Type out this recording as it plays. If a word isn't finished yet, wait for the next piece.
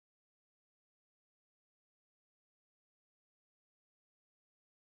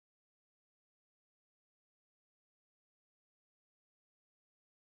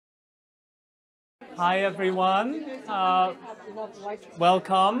Hi, everyone.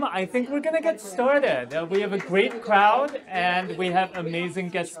 Welcome. I think we're going to get started. We have a great crowd and we have amazing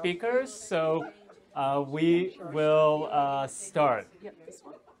guest speakers, so we will start.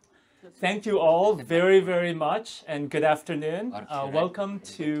 Thank you all very, very much, and good afternoon. Welcome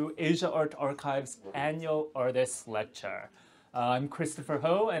to Asia Art Archive's annual Artists Lecture. I'm Christopher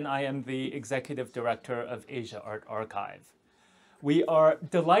Ho, and I am the Executive Director of Asia Art Archive. We are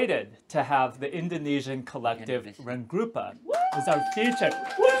delighted to have the Indonesian collective Ruangrupa as our feature.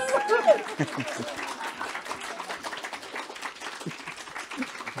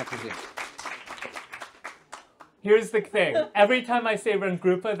 Here's the thing. Every time I say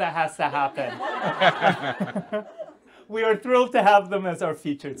Ruangrupa, that has to happen. We are thrilled to have them as our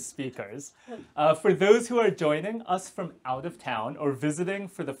featured speakers. For those who are joining us from out of town or visiting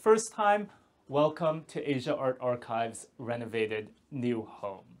for the first time, welcome to Asia Art Archive's renovated new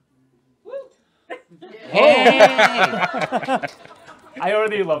home. Hey! I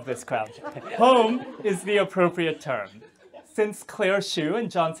already love this crowd. Home is the appropriate term. Since Claire Xu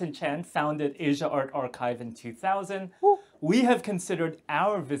and Johnson Chan founded Asia Art Archive in 2000, we have considered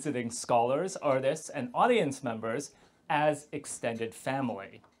our visiting scholars, artists, and audience members as extended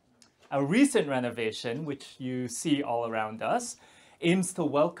family. A recent renovation, which you see all around us, aims to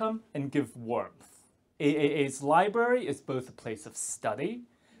welcome and give warmth. AAA's library is both a place of study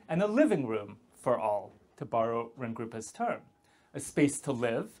and a living room for all, to borrow Ruangrupa's term. A space to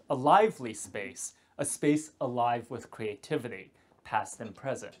live, a lively space, a space alive with creativity, past and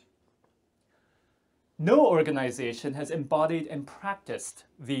present. No organization has embodied and practiced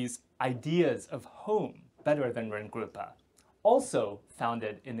these ideas of home better than Ruangrupa, also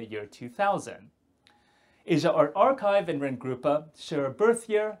founded in the year 2000. Asia Art Archive and Ruangrupa share a birth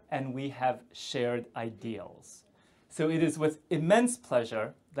year, and we have shared ideals. So it is with immense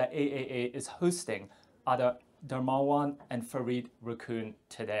pleasure that AAA is hosting Ade Darmawan and Farid Rakun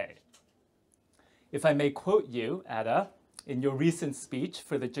today. If I may quote you, Ade, in your recent speech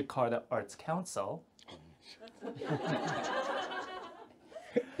for the Jakarta Arts Council,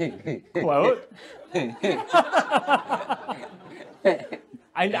 quote,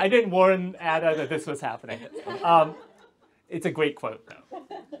 I didn't warn Ade that this was happening. It's a great quote, though.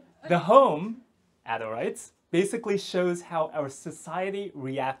 The home, Ade writes, basically shows how our society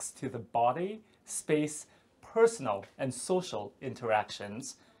reacts to the body, space, personal, and social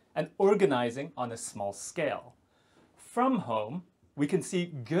interactions, and organizing on a small scale. From home, we can see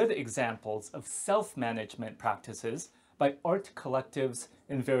good examples of self-management practices by art collectives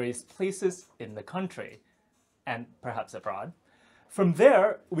in various places in the country, and perhaps abroad. From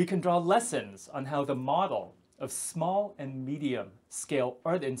there, we can draw lessons on how the model of small and medium-scale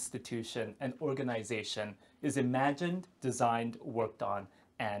art institution and organization is imagined, designed, worked on,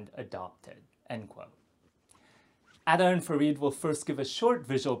 and adopted, end quote. Ade and Farid will first give a short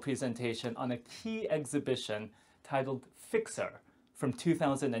visual presentation on a key exhibition titled Fixer from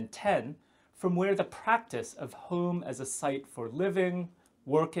 2010, from where the practice of home as a site for living,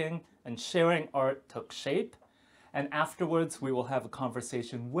 working, and sharing art took shape. And afterwards, we will have a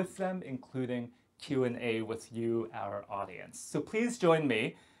conversation with them, including Q&A with you, our audience. So please join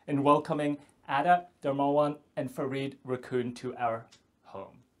me in welcoming Ade Darmawan and Farid Rakun to our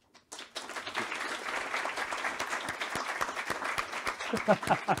home.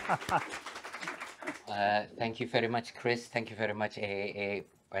 Thank you very much, Chris. Thank you very much, AAA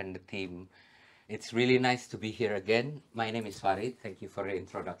and the team. It's really nice to be here again. My name is Farid. Thank you for the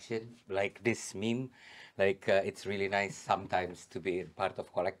introduction. Like this meme, it's really nice sometimes to be part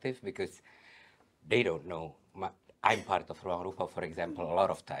of collective because they don't know. I'm part of ruangrupa, for example, a lot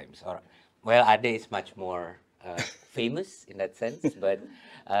of times. Or, well, Ade is much more famous in that sense, but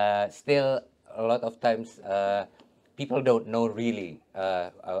still a lot of times people don't know really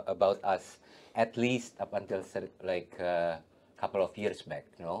about us, at least up until a couple of years back,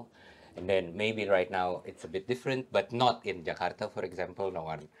 you know. And then maybe right now it's a bit different, but not in Jakarta, for example. No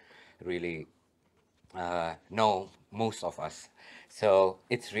one really know most of us. So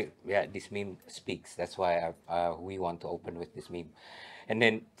it's this meme speaks. That's why we want to open with this meme. And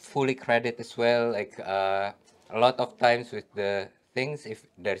then fully credit as well, a lot of times with the things, if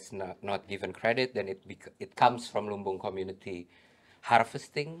there's not given credit, then it comes from Lumbung community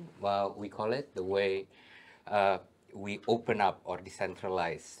harvesting, we call it, the way we open up or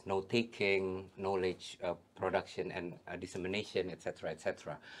decentralize note-taking, knowledge production and dissemination, etc.,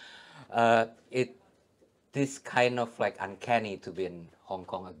 etc. It is kind of like uncanny to be in Hong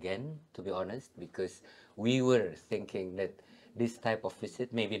Kong again, to be honest, because we were thinking that this type of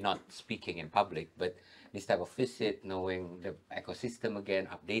visit, maybe not speaking in public, but this type of visit, knowing the ecosystem again,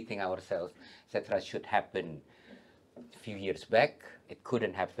 updating ourselves, etc., should happen a few years back. It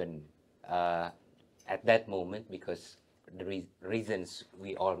couldn't happen at that moment because the reasons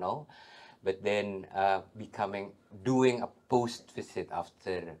we all know. But then doing a post visit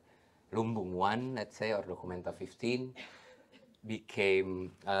after Lumbung 1, let's say, or Documenta 15,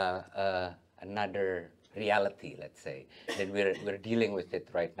 became another reality, let's say. Then we're dealing with it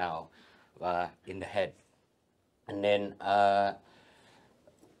right now in the head. And then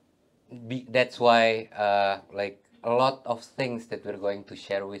that's why like a lot of things that we're going to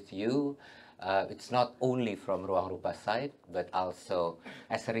share with you, it's not only from Ruangrupa side, but also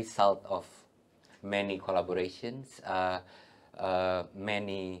as a result of many collaborations,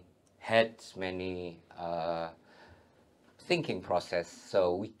 many heads, many thinking process.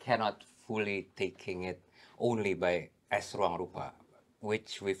 So we cannot fully taking it only by as Ruangrupa,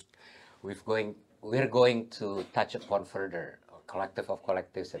 which we're going to touch upon further, collective of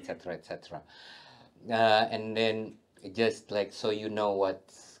collectives, etc., etc. And then just like so you know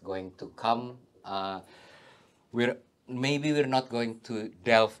what's going to come, we're not going to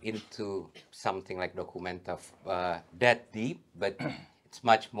delve into something like Documenta that deep, but it's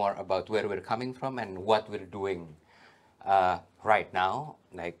much more about where we're coming from and what we're doing right now,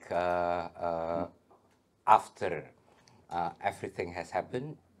 like after everything has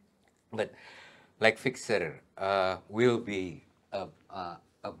happened. But like Fixer will be a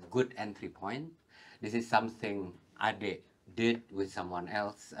good entry point. This is something Ade did with someone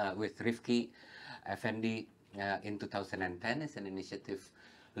else, with Rifki Effendi in 2010 as an initiative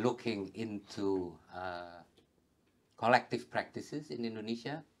looking into collective practices in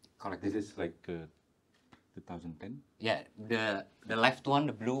Indonesia. This is like 2010. Yeah, the left one,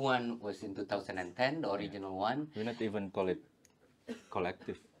 the blue one, was in 2010, the original one. We not even call it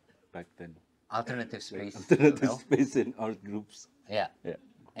collective back then. Alternative space. Alternative no? space in art groups. Yeah. Yeah.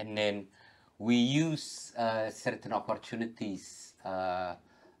 And then we use certain opportunities that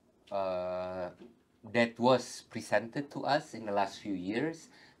was presented to us in the last few years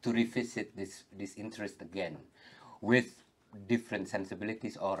to revisit this interest again with different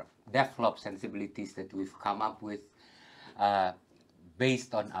sensibilities or develop sensibilities that we've come up with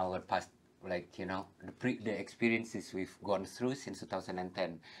based on our past, like, you know, the experiences we've gone through since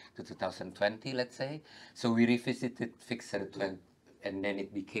 2010 to 2020, let's say. So we revisited Fixer 20, and then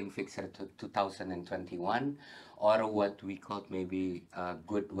it became Fixer 2021, or what we called, maybe a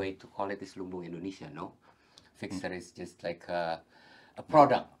good way to call it is Lumbung Indonesia, no? Fixer is just like a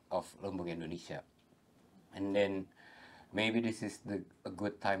product of Lumbung Indonesia. And then maybe this is a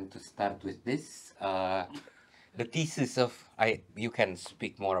good time to start with this. The thesis of, you can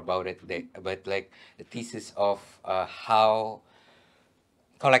speak more about it, but like the thesis of how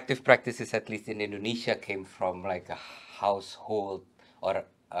collective practices, at least in Indonesia, came from like a household or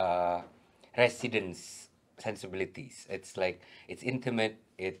residence sensibilities. It's like, it's intimate,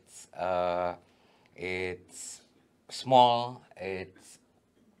 it's small, it's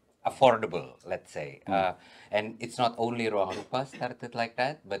affordable, let's say. And it's not only Ruangrupa started like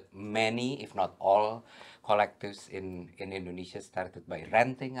that, but many, if not all, collectives in Indonesia started by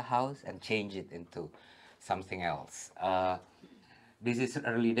renting a house and change it into something else. This is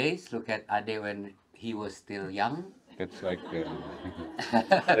early days. Look at Ade when he was still young. That's like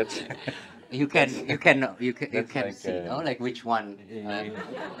that's You can like, see, no? Like which one is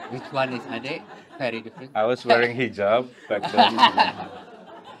Ade? Very different. I was wearing hijab back then.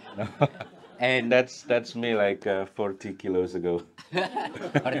 And That's me like 40 kilos ago.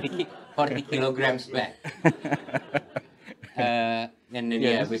 40 kilograms back. And then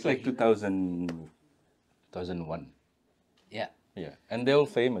Yeah, this is like 2001. Yeah. Yeah, and they're all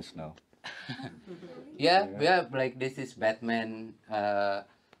famous now. Yeah, like this is Batman,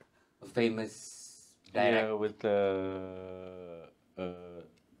 famous Yeah, director. with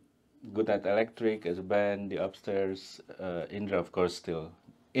Good at Electric as a band, the Upstairs, Indra, of course, still.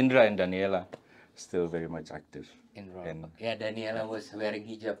 Indra and Daniela still very much active. And Yeah, Daniela was wearing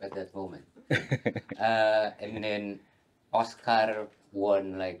hijab at that moment. And then Oscar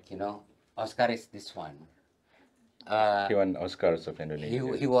won, like, you know, Oscar is this one. he won Oscars of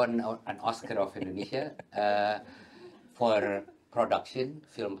Indonesia. He won an Oscar of Indonesia for production,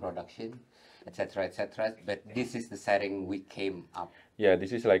 film production, etc., etc. But this is the setting we came up. Yeah,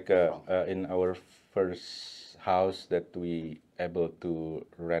 this is like in our first house that we able to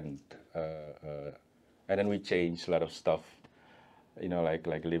rent, and then we changed a lot of stuff. You know,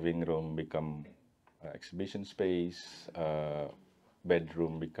 like living room become exhibition space,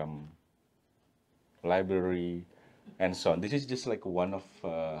 bedroom become library, and so on. This is just like one of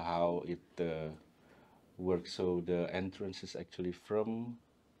how it work. So the entrance is actually from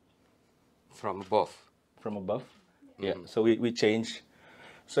above. above. Yeah. So we change.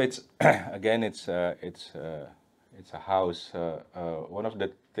 So it's again it's a house. One of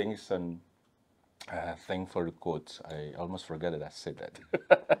the things and thing for the quotes. I almost forgot that I said that.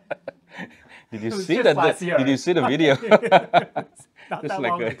 Did you It was see just that? last year. Did you see the video? Not It's that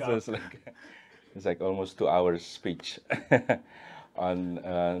like long ago. it's like almost 2 hours speech on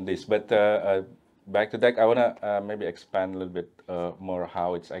this. But back to that, I wanna maybe expand a little bit more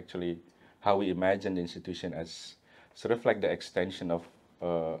how it's actually how we imagine the institution as sort of like the extension of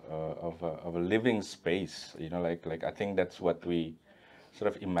of a living space. You know, like I think that's what we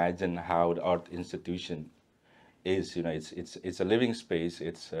sort of imagine how the art institution is. You know, it's a living space.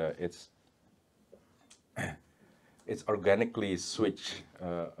 It's organically switch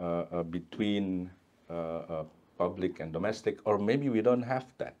between public and domestic, or maybe we don't have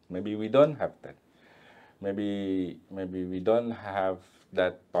that. Maybe we don't have that. Maybe we don't have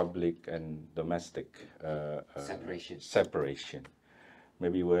that public and domestic separation.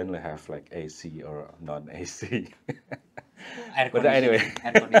 Maybe we only have like AC or non-AC. But anyway,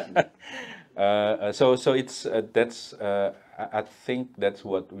 so it's that's I think that's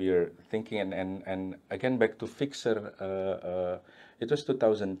what we're thinking, and again back to Fixer. It was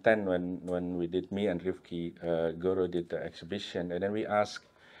 2010 when we did, me and Rifki Goro did the exhibition, and then we asked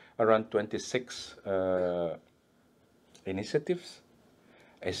around 26 initiatives.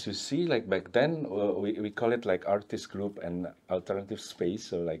 As you see, like back then, we call it like artist group and alternative space.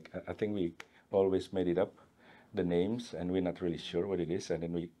 So like I think we always made it up, the names, and we're not really sure what it is. And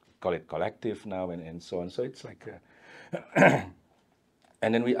then we call it collective now, and so on. So it's like, and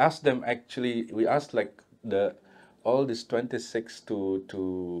then we asked them actually, we asked like all these 26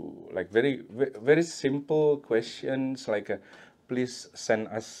 to like very simple questions like, please send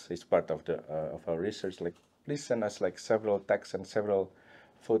us, it's part of the of our research, like please send us like several texts and several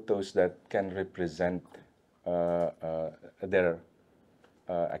photos that can represent their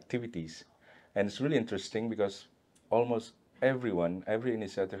activities. And it's really interesting because almost every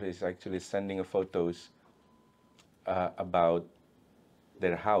initiative is actually sending photos about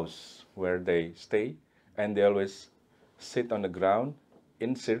their house where they stay, and they always sit on the ground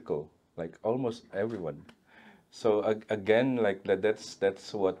in circle, like almost everyone. So again, like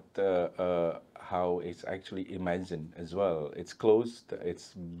that's what how it's actually imagined as well. It's closed,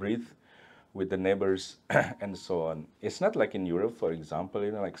 it's breathe with the neighbors and so on. It's not like in Europe, for example,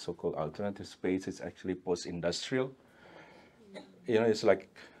 you know, like so-called alternative space. It's actually post-industrial. You know, it's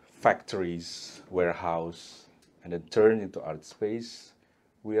like factories, warehouse, and then turn into art space.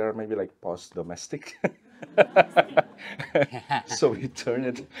 We are maybe like post-domestic. So we turn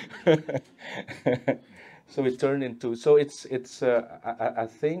it. So we turn into, so it's I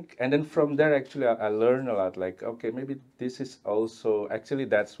think, and then from there actually I learned a lot, like okay, maybe this is also actually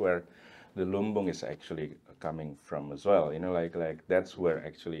that's where the lumbung is actually coming from as well, you know, like that's where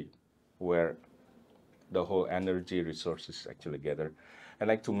actually where the whole energy resources actually gather. And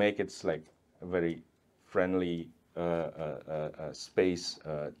like to make it like a very friendly space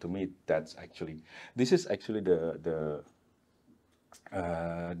to meet. That's actually, this is actually the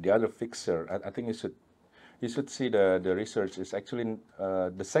other fixer. I think you should see the research is actually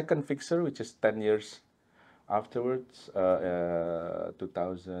the second fixer, which is 10 years afterwards,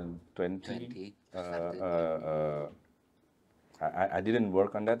 2020. I didn't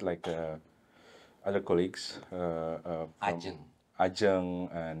work on that, like other colleagues from Ajeng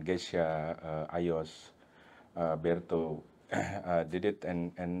and Gesha, Ayos, Berto did it,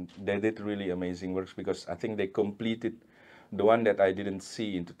 and they did really amazing works, because I think they completed the one that I didn't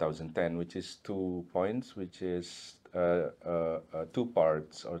see in 2010, which is 2 points, which is 2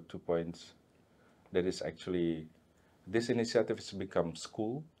 parts or 2 points. That is actually, this initiative has become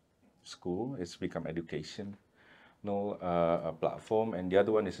school, it's become education, no platform, and the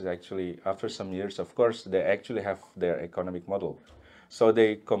other one is actually after some years, of course, they actually have their economic model. So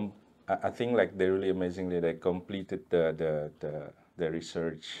they I think like they really amazingly they completed the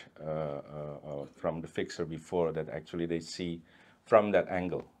research from the fixer before that. Actually they see from that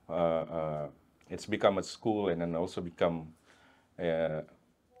angle. It's become a school, and then also become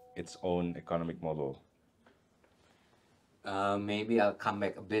its own economic model. Maybe I'll come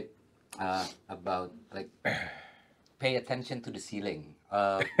back a bit about like pay attention to the ceiling.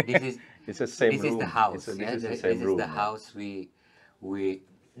 This is it's the same this room. is the house. This This is is the house we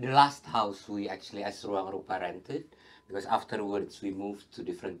the last house we actually as ruangrupa rented, because afterwards we moved to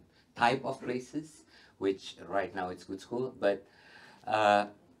different type of places, which right now it's good school. But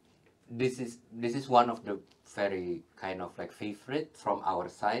this is one of the very kind of like favorite from our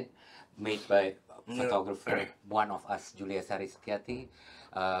side, made by photographer, one of us, Julia Saristiati,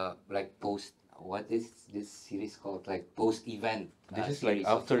 like post, what is this series called? Like post event. This is like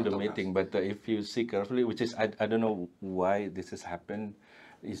after the meeting, but if you see carefully, which is I don't know why this has happened.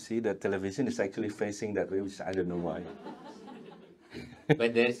 You see that television is actually facing that way, which I don't know why.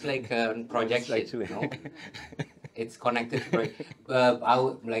 But there's like a projection, actually. no? It's connected.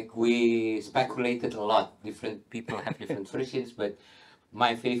 Like we speculated a lot. Different people have different versions, but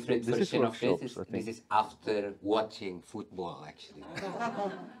my favorite version of this is after watching football. Actually,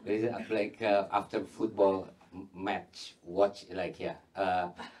 this is like after football match, watch like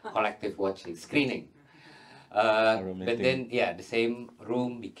collective watching screening. But then the same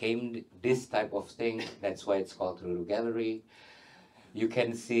room became this type of thing. That's why it's called Ruru Gallery. You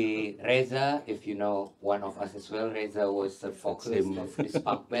can see Reza, if you know one of us as well. Reza was the vocalist of this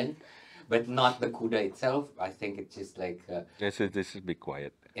punk band, but not the Kuda itself. I think it's just like this is Be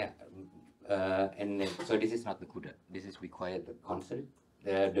Quiet. Yeah, and then, so this is not the Kuda. This is Be Quiet, the concert.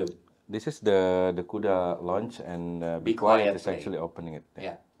 This is the Kuda launch, and Be Quiet is actually opening it.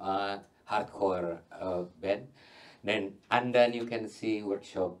 Yeah, hardcore band. Then and then you can see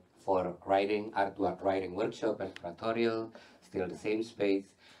workshop for writing, artwork writing workshop and curatorial. Still the same space.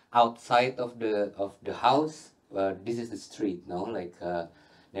 Outside of the house, this is the street, no? Like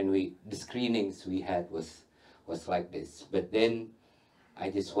then the screenings we had was like this. But then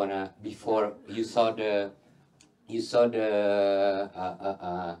I just wanna, before you saw the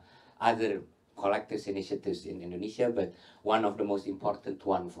other collectives initiatives in Indonesia, but one of the most important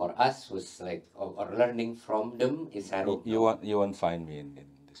one for us was like or learning from them is Serum. You won't find me in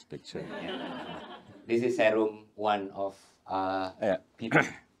this picture. This is Serum, one of people,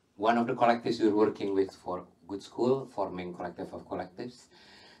 one of the collectives we're working with for Good School, forming collective of collectives.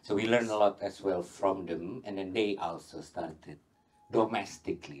 So we learned a lot as well from them, and then they also started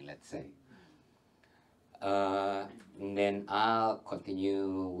domestically, let's say. And then I'll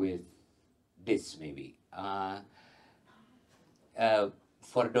continue with this maybe.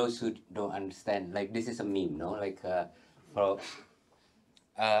 For those who don't understand, like this is a meme, no? Like for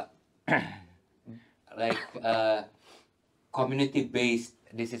community-based,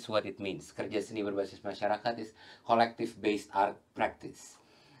 this is what it means. Kerja seni berbasis masyarakat is collective-based art practice,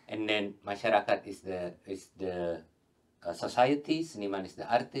 and then masyarakat is the society, seniman is the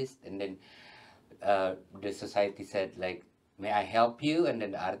artist, and then the society said like, may I help you? And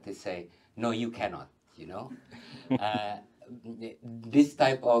then the artist say, no, you cannot. You know, this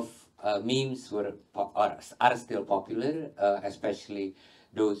type of memes are still popular, especially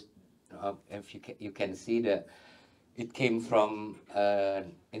those. If you can see it came from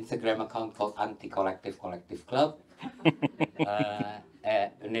an Instagram account called Collective Club,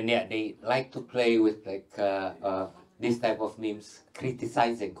 and then they like to play with like this type of memes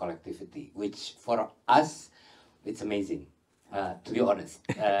criticizing collectivity, which for us it's amazing. To be honest,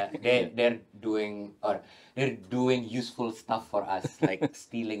 they're doing useful stuff for us, like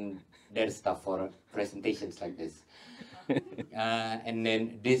stealing their stuff for presentations like this. And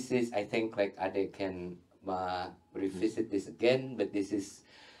then this is, I think, like Ade can revisit this again, but this is,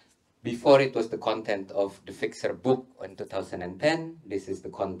 before it was the content of the Fixer book in 2010, this is the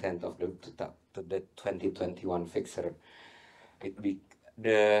content of the 2021 Fixer.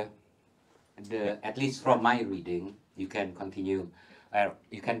 At least from my reading, you can continue,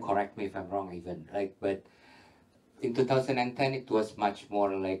 you can correct me if I'm wrong even, like, but in 2010 it was much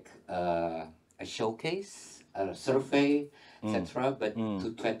more like a showcase, a survey, etc. But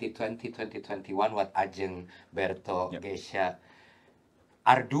to 2020, 2021, what Ajeng, Berto, Gesha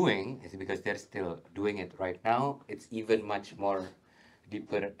are doing is because they're still doing it right now. It's even much more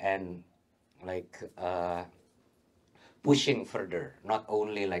deeper and like pushing further. Not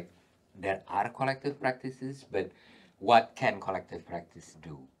only like there are collective practices, but what can collective practice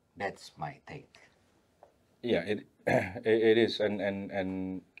do? That's my take. Yeah, it is,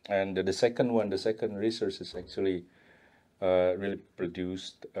 and the second one, the second research is actually really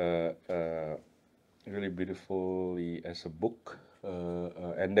produced really beautifully as a book,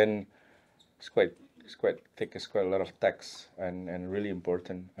 and then it's quite thick. It's quite a lot of text and really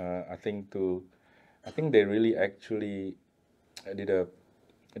important. I think they really actually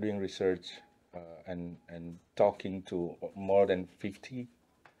doing research and talking to more than 50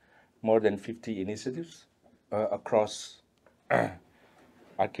 initiatives across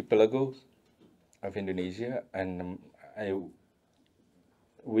archipelagos of Indonesia, and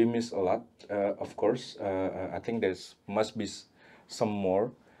we miss a lot, of course. I think must be some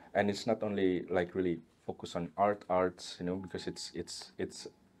more, and it's not only like really focus on arts, because it's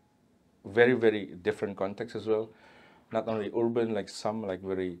very, very different context as well. Not only urban, like some like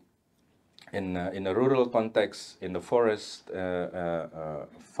very in a rural context, in the forest,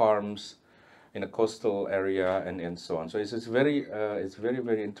 farms, in a coastal area, and so on. So it's very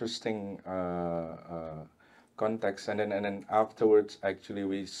interesting context, and then afterwards, actually,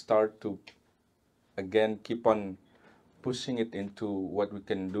 we start to again keep on pushing it into what we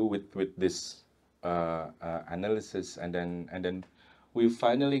can do with this analysis, and then we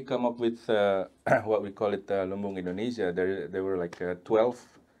finally come up with what we call it Lumbung Indonesia. There were like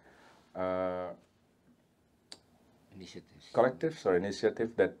 12 Initiatives. collectives or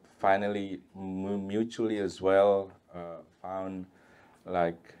initiatives that finally mutually as well found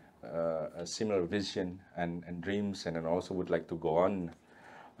like a similar vision and dreams, and then also would like to go on.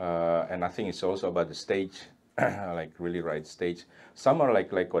 And I think it's also about the stage, like really right stage. Some are like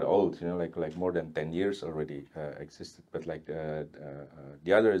quite old, you know, like more than 10 years already existed, but like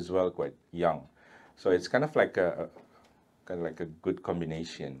the other as well quite young. So it's kind of like a good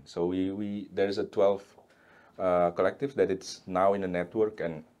combination. So there's a 12 collective that it's now in a network,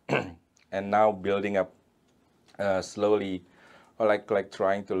 and and now building up slowly, or like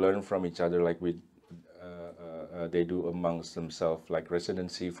trying to learn from each other, like they do amongst themselves, like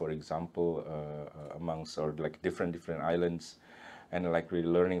residency, for example, amongst or like different islands, and like really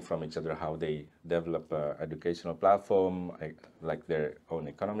learning from each other how they develop educational platform, like their own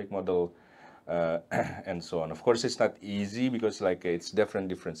economic model, and so on. Of course, it's not easy because like it's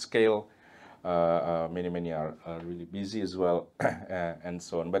different scale. Many are really busy as well, and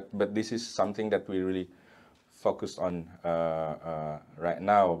so on. But this is something that we really focused on right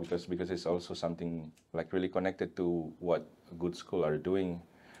now, because it's also something like really connected to what good school are doing,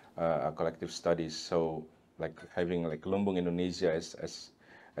 collective studies. So like having like Lumbung Indonesia as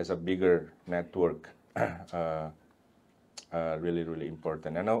a bigger network, really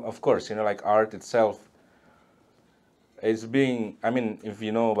important. And of course, you know, like art itself is being, I mean, if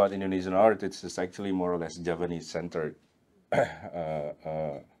you know about Indonesian art, it's actually more or less Javanese centered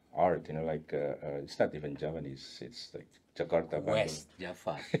art, you know, like it's not even Javanese, it's like Jakarta, Bandung. West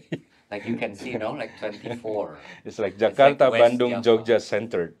Java. Like you can see, no, like 24. It's like It's like Jakarta, West Bandung, Java. Jogja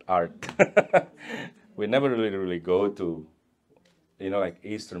centered art. We never really go to, you know, like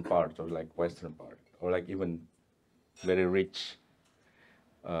eastern part or like western part, or like even very rich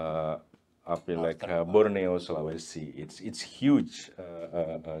up in like Borneo, Sulawesi. It's huge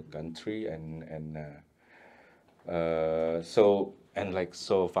country, and so, and like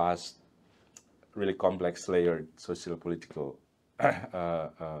so vast, really complex layered social political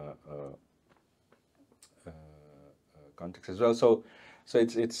context as well. So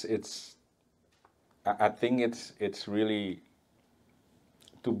it's I think it's really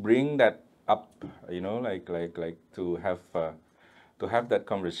to bring that up, you know, like to have that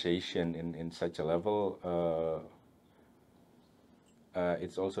conversation in such a level.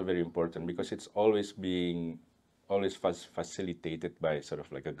 It's also very important because it's always facilitated by sort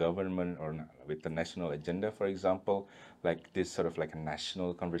of like a government or with the national agenda, for example, like this sort of like a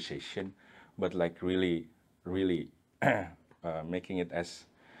national conversation, but like really making it as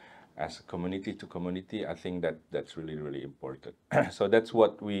community to community. I think that's really important. So that's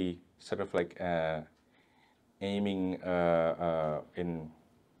what we sort of like aiming in a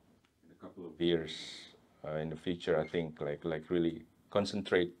couple of years in the future. I think like really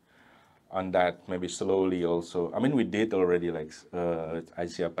concentrate on that, maybe slowly also. I mean, we did already like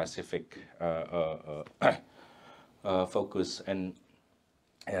Asia Pacific focus, and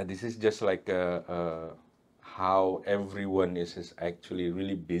yeah, this is just like how everyone is actually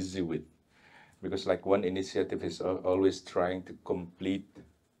really busy with, because like one initiative is always trying to complete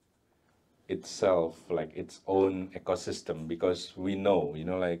itself, like its own ecosystem, because we know, you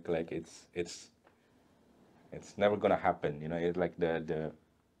know, like it's never gonna happen, you know. It's like the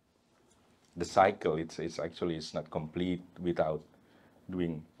cycle, it's actually it's not complete without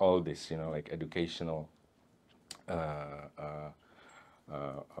doing all this, you know, like educational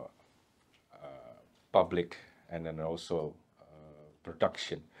public, and then also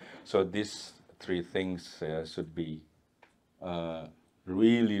production. So these three things should be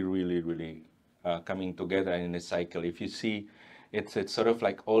really coming together in a cycle. If you see, it's sort of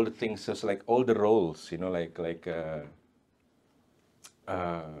like all the things, just like all the roles, you know, like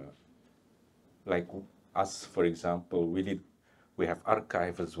us, for example, we have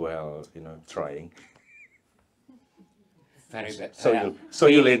archive as well, you know, trying. Very bad. So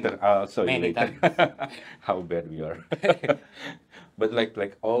you later. I'll show you Many later how bad we are. But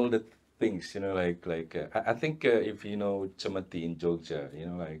like all the things, you know, I think if you know Chamati in Jogja, you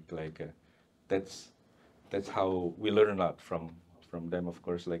know, that's how we learn a lot from them. Of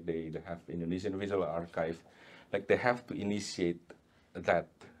course, like they have Indonesian Visual Archive, like they have to initiate that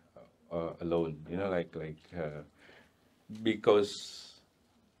alone. You know, because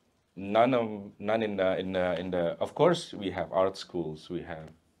none in the of course we have art schools, we have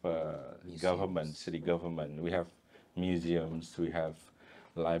government, city government, we have museums, we have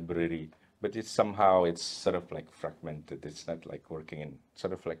library, but it's somehow it's sort of like fragmented. It's not like working in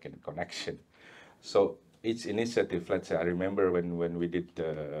sort of like in connection. So each initiative, let's say, I remember when we did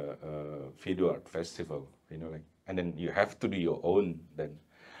the video art festival, you know, like, and then you have to do your own then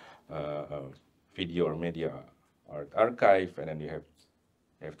video or media art archive, and then you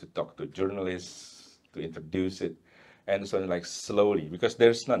have to talk to journalists to introduce it, and so like slowly, because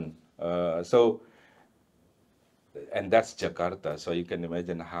there's none. And that's Jakarta, so you can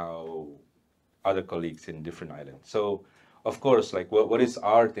imagine how other colleagues in different islands. So of course, like what is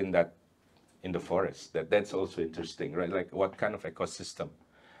art in that, in the forest? That's also interesting, right? Like what kind of ecosystem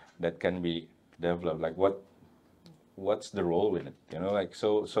that can be developed? Like what's the role in it? You know, like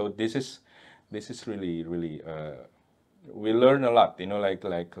so this is really we learn a lot. You know, like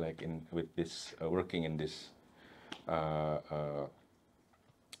in with this working in this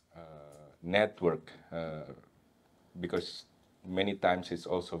network, because many times it's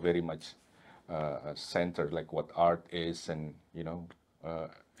also very much centered, like what art is, and you know,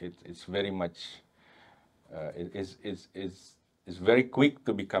 it's very much it is very quick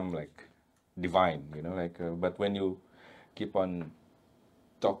to become like divine, you know, like but when you keep on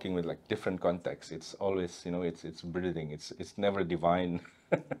talking with like different contexts, it's always, you know, it's breathing, it's never divine.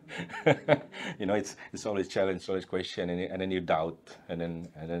 You know, it's always challenge, always question, and then you doubt, and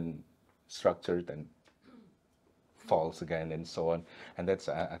then structured and falls again, and so on. And that's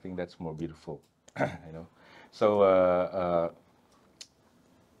I think that's more beautiful. You know, so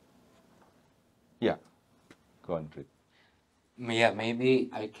yeah, go on, Rit. Yeah, maybe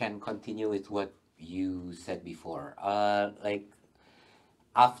I can continue with what you said before. Like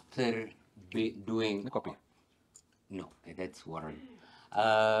after doing Copy. no, that's Warren.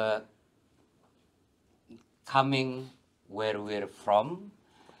 Uh, Coming where we're from,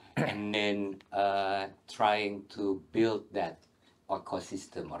 and then trying to build that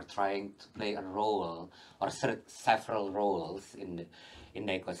ecosystem, or trying to play a role or several roles in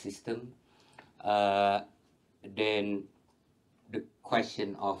the ecosystem. Then the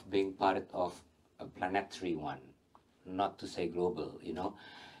question of being part of a planetary one, not to say global, you know,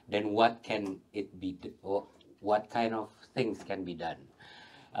 then what can it be, or what kind of things can be done?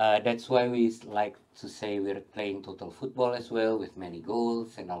 That's why we like to say we're playing total football as well, with many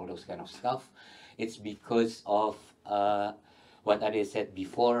goals and all those kind of stuff. It's because of what Ade said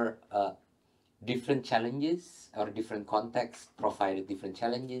before, different challenges or different contexts provided different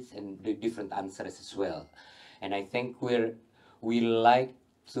challenges and different answers as well. And I think we like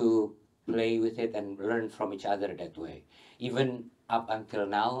to play with it and learn from each other that way. Even up until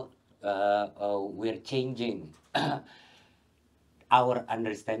now, we're changing our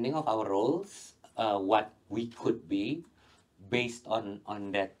understanding of our roles, what we could be, based on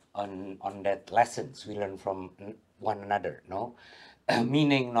that lessons we learn from one another, no?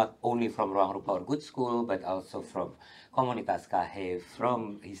 Meaning not only from Ruangrupa or Good School, but also from Komunitas Kahe,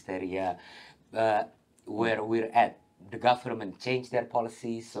 from Hysteria, where we're at. The government changed their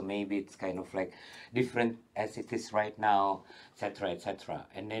policies, so maybe it's kind of like different as it is right now, etc., etc.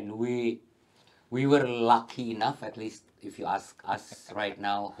 And then we were lucky enough, at least if you ask us right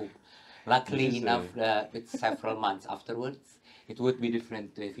now, who luckily enough, it's several months afterwards. It would be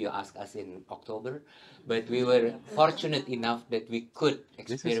different if you ask us in October, but we were fortunate enough that we could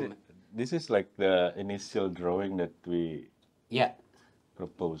experiment. This is like the initial drawing that we Yeah,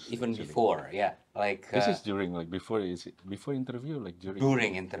 proposed. even actually. before, yeah, like This is during, like, before, is it before interview, like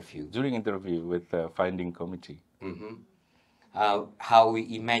during interview. during interview with the finding committee. How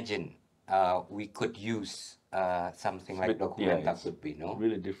we imagine we could use something like But, Documenta it's could be, no?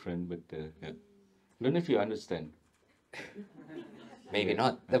 really different, but yeah. Don't know if you understand. Maybe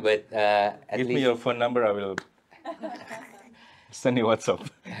not, but at Give least me your phone number, I will send you WhatsApp.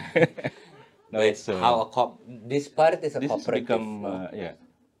 No, but it's how this part is a this has cooperative. become No?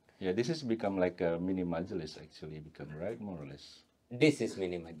 yeah, this has become like a mini majelis, actually, become, right, more or less. This is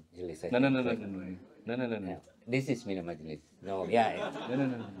mini majelis. No, no, no, no, no, no, no, no, no, no. This is mini majelis. No, yeah. No, no,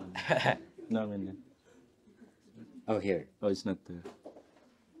 no, no, no. No, I mean, Oh, here. oh, it's not.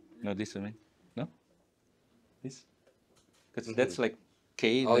 No, this, I mean, no, this, because that's like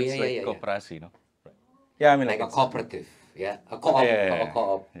K. Oh, That's yeah, like yeah, yeah. kooperasi, no? Right. Yeah, I mean, Like a it's, cooperative. Yeah. A co-op. yeah, A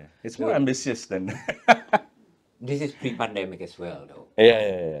co-op. yeah. It's more ambitious than. This is pre-pandemic as well, though.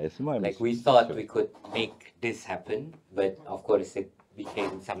 Yeah. It's more Like ambitious. we thought we could make this happen, but of course it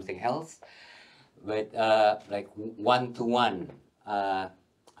became something else. But like one-to-one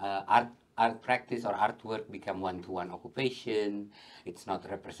art practice or artwork become one-to-one occupation. It's not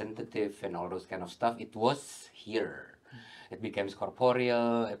representative and all those kind of stuff. It was here. It becomes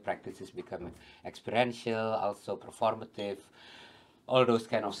corporeal. Practices become experiential, also performative. All those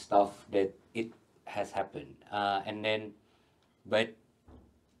kind of stuff that it has happened. And then, but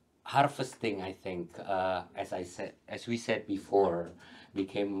harvesting, I think, as we said before,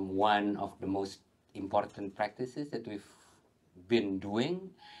 became one of the most important practices that we've been doing,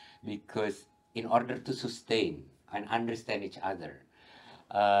 because in order to sustain and understand each other,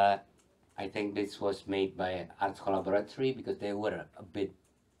 I think this was made by Arts Collaboratory, because they were a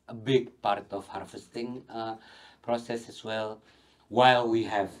big part of harvesting process as well. While we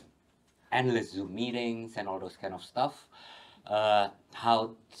have endless Zoom meetings and all those kind of stuff,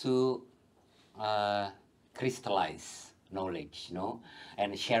 how to crystallize knowledge,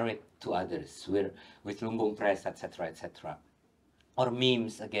 and share it to others with Lumbung Press, etc., etc. Or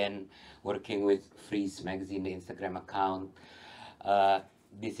memes, again, working with Freeze Magazine, the Instagram account.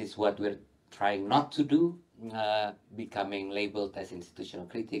 This is what we're trying not to do, becoming labeled as institutional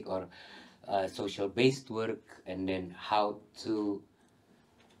critic or social-based work, and then how to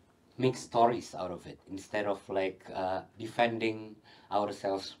make stories out of it instead of like defending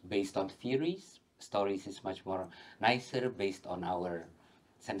ourselves based on theories. Stories is much more nicer based on our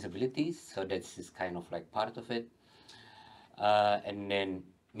sensibilities, so that's just kind of like part of it. And then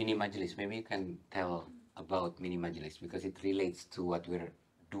mini majlis, maybe you can tell about mini majlis, because it relates to what we're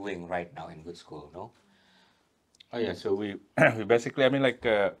doing right now in Good School, no? Oh yeah, so we we basically, I mean, like,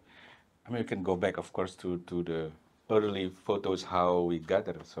 we can go back, of course, to the early photos how we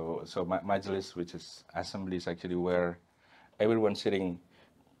gather. So majlis, which is assembly, is actually where everyone's sitting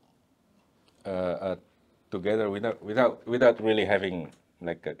together without really having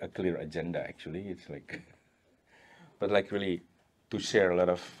like a clear agenda. Actually, it's like, but like really to share a lot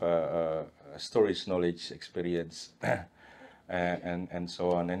of stories, knowledge, experience, and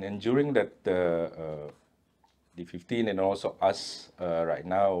so on. And during that the 15 and also us right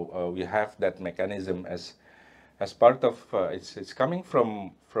now, we have that mechanism as part of it's coming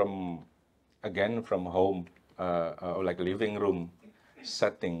from again from home, or like living room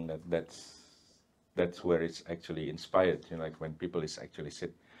setting, that's where it's actually inspired, like when people is actually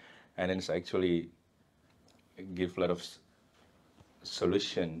sit, and then it's actually give a lot of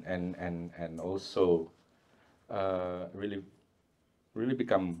solution and also really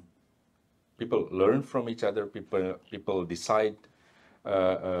become, people learn from each other, people decide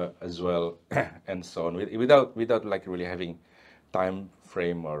as well, and so on, without like really having time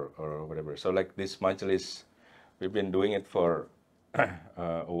frame or whatever. So like this majlis, we've been doing it for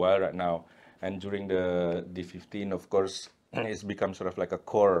a while right now, and during the 15, of course, it's become sort of like a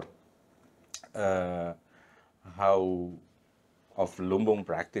core how of Lumbung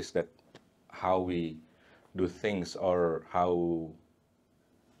practice, that how we do things, or how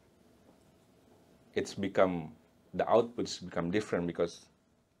it's become, the outputs become different because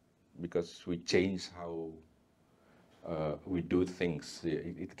we change how we do things.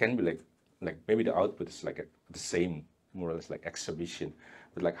 It can be like maybe the output is like the same, more or less like exhibition,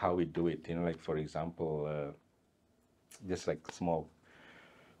 but like how we do it, like for example, just like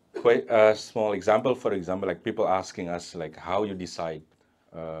quite a small example, for example, like people asking us like how you decide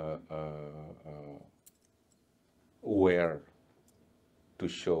where to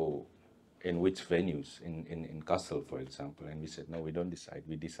show, in which venues in Kassel, for example, and we said no, we don't decide,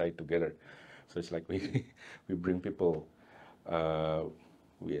 we decide together. So it's like we bring people.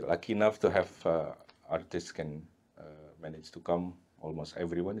 We're lucky enough to have artists can manage to come. Almost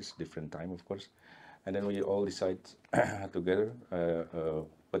everyone, is different time, of course, and then we all decide together.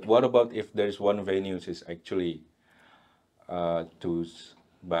 But what about if there's one venue is actually choose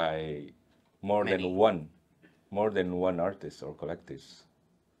by more than one artist or collectives?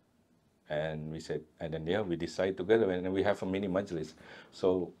 And we said, and then we decide together, and then we have a mini majlis.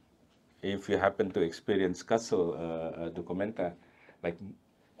 So if you happen to experience Kassel, Documenta, like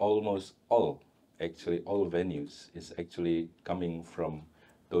almost all venues is actually coming from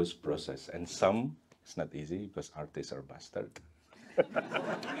those process. And some, it's not easy because artists are bastard.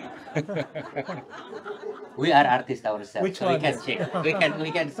 We are artists ourselves, Which so one? we can check.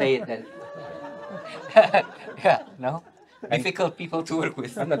 We can say it then. Yeah, no? Difficult people to work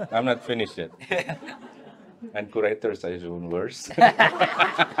with. I'm not finished yet. And curators are even worse.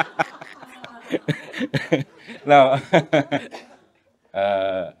 No,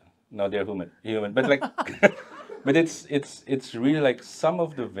 no, they're human, but like, but it's really like some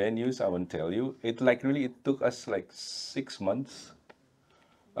of the venues, I won't tell you. It took us like 6 months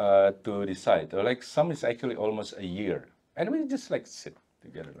to decide, or like some is actually almost a year, and we just like sit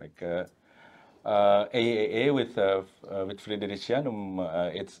together. Like AAA with Fridericianum,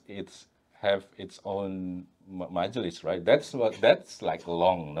 it's have its own majalis, right? That's like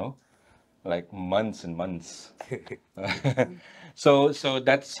long, no? Like months and months. So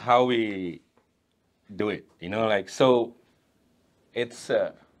that's how we do it, you know, like so it's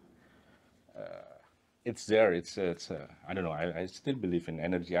it's there. It's I don't know. I still believe in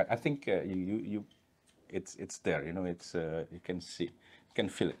energy. I think you it's there. You know, it's you can see, you can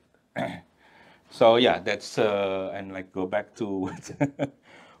feel it. So yeah, that's and like go back to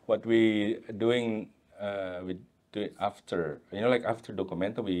what we doing. We do it after, you know, like after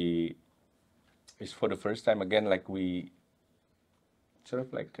Documenta, we is for the first time again, like we sort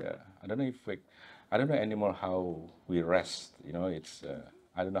of like I don't know if like I don't know anymore how we rest. You know, it's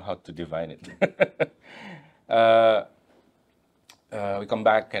I don't know how to define it. uh, we come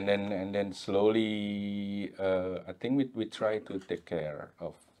back and then slowly I think we try to take care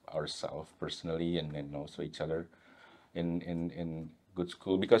of ourselves personally and then also each other in good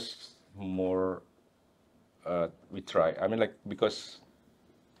school because more we try. I mean like because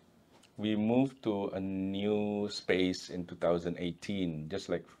we moved to a new space in 2018, just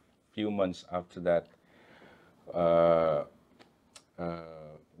like few months after that. Uh,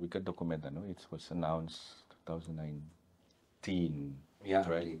 we got Documenta, no? It was announced 2019. Yeah, right?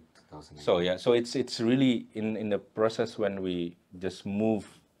 early 2009. So yeah, so it's really in the process when we just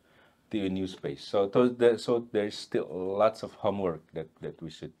move to a new space. So there's still lots of homework that we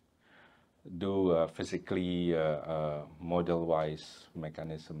should do physically, model-wise,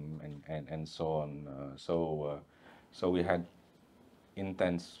 mechanism, and so on. So we had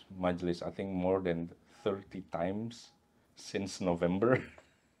intense majlis, I think more than 30 times since November,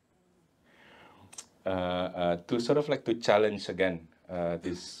 to sort of like to challenge again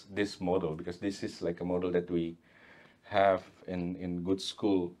this model, because this is like a model that we have in good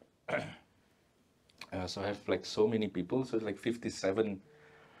school. So I have like so many people, so it's like 57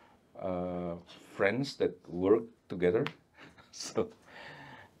 friends that work together. So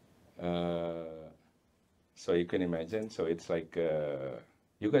uh, so you can imagine. So it's like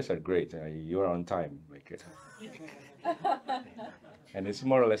you guys are great. You are on time, like, and it's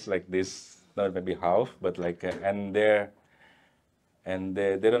more or less like this. Not maybe half, but like, they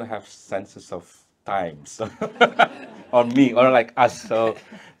don't have senses of time. So or me or like us. So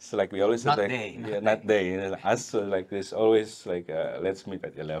like we always Not say, like, they, not yeah, not they. You know, like us. So like there's always like let's meet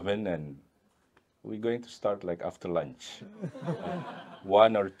at 11 and we're going to start like after lunch,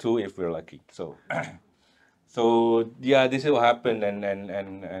 one or two if we're lucky. So so yeah, this is what happened,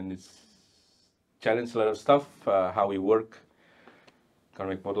 and it's challenged a lot of stuff. How we work,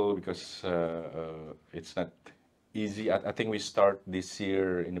 economic model, because it's not easy. I think we start this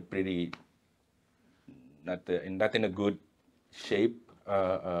year in a pretty not in a good shape.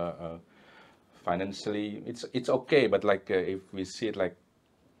 Financially, it's okay, but like if we see it like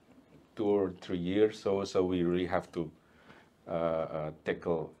 2 or 3 years, so we really have to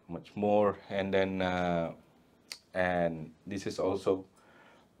tackle much more, and this is also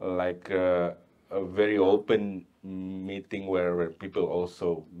like a very open meeting where people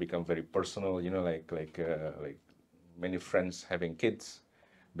also become very personal, you know, like many friends having kids,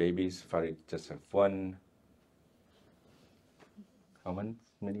 babies. Farid just have one. How many?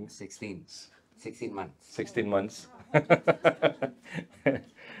 16 months. 16 months.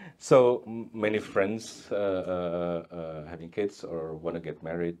 So many friends having kids or want to get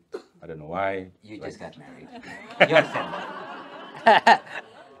married. I don't know why. You Like, just got married. Yourself.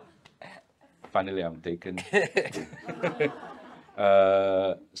 finally, I'm taken.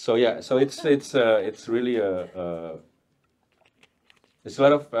 So yeah, so it's really it's a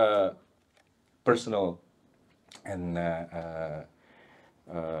lot of personal and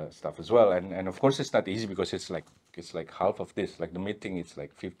stuff as well, and of course it's not easy because it's like half of this, like the meeting it's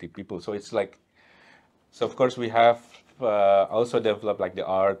like 50 people, so it's like, so of course we have also developed like the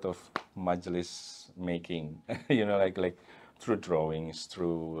art of majlis making, you know, like through drawings,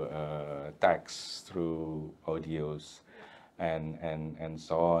 through text, through audios, and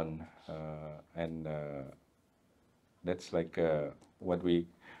so on, and that's like what we're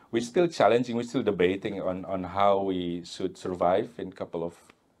still challenging, we're still debating on how we should survive in a couple of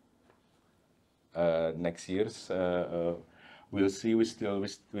next years. We'll see. We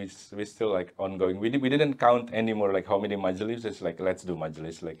still like ongoing. We didn't count anymore like how many majalis. It's like let's do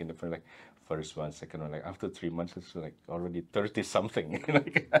majalis like in the first, like first one, second one. Like after 3 months, it's like already 30 something.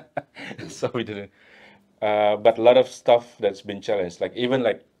 Like, so we didn't. But a lot of stuff that's been challenged, like even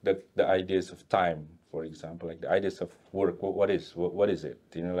like the ideas of time, for example, like the ideas of work. What is it?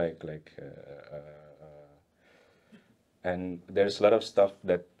 You know, and there's a lot of stuff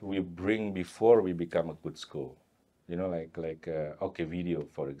that we bring before we become a good school. You know, okay, video,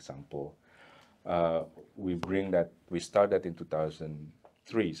 for example. We bring that, we started in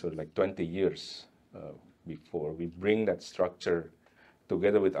 2003, so like 20 years before. We bring that structure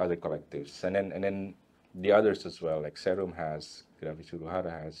together with other collectives, and then the others as well, like Serum has, Grafi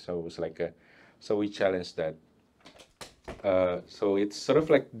Suruhara has. So it was like so we challenged that. So it's sort of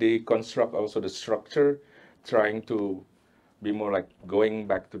like they construct also the structure, trying to be more like going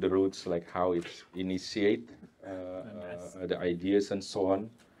back to the roots, like how it's initiate the ideas and so on.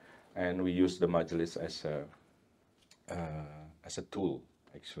 And we use the Majlis as a tool,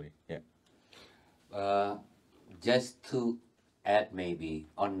 actually. Yeah. Just to add maybe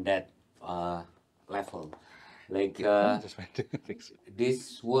on that level, like Just went to fix it.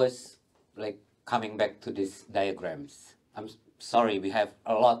 this was like coming back to these diagrams. I'm sorry, we have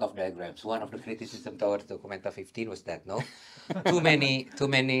a lot of diagrams. One of the criticism towards Documenta 15 was that too many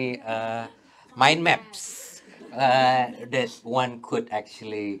mind maps that one could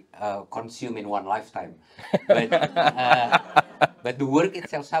actually consume in one lifetime. But the work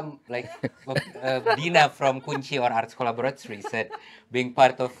itself, some like Dina from Kunci or Arts Collaboratory said, being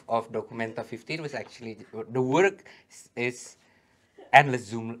part of Documenta 15 was actually the work is endless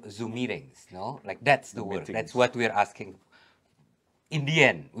Zoom meetings, no? Like that's the work. That's what we're asking. In the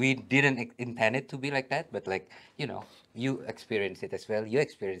end, we didn't intend it to be like that, but like, you experience it as well, you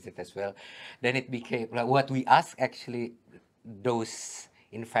experience it as well. Then it became like what we ask actually, those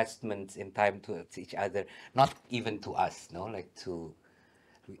investments in time to each other, not even to us, no, like to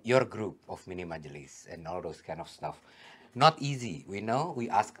your group of mini majelis and all those kind of stuff. Not easy, we know, we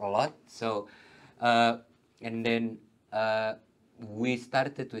ask a lot. So, and then we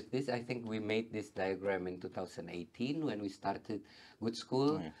started with this. I think we made this diagram in 2018 when we started Good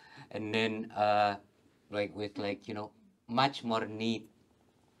School. Oh, yeah. And then with much more neat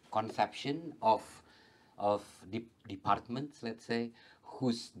conception of departments, let's say,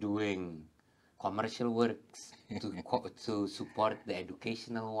 who's doing commercial works to support the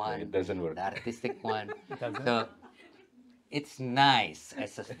educational one, it doesn't work. the artistic one. doesn't? So it's nice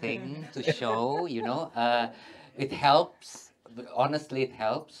as a thing to show, it helps. Honestly, it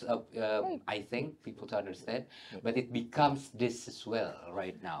helps, I think, people to understand, but it becomes this as well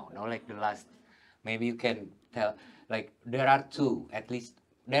right now. Like the last, maybe you can tell, like there are two, at least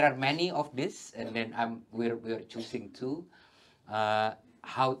there are many of this, and then we're choosing two,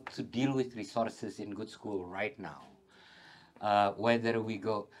 how to deal with resources in Good School right now. Whether we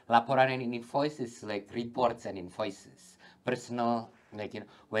go laporan and invoices, like reports and invoices, personal, like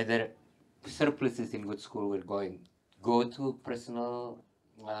whether surpluses in Good School will go to personal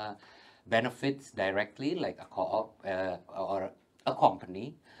benefits directly, like a co-op or a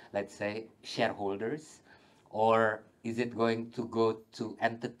company, let's say shareholders, or is it going to go to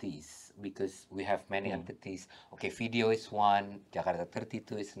entities, because we have many entities. Okay, video is one, Jakarta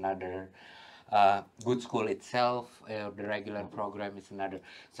 32 is another, Good School itself, the regular program is another.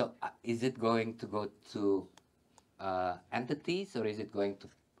 So is it going to go to entities, or is it going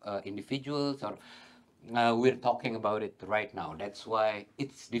to individuals, or we're talking about it right now. That's why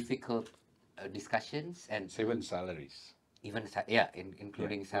it's difficult discussions, and It's even salaries. even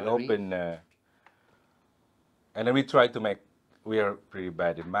including We salary. open, and then we try to make. We are pretty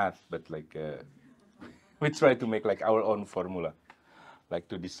bad in math, but like we try to make like our own formula, like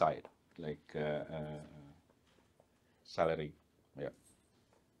to decide like salary. Yeah.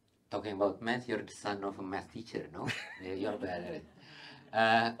 Talking about math, you're the son of a math teacher, no? You're bad at it.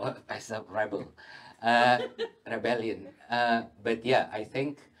 As a rebel. Rebellion. But yeah, I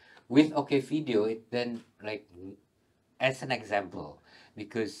think with OK Video, it then, like, as an example,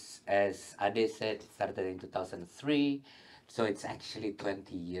 because as Ade said, it started in 2003, so it's actually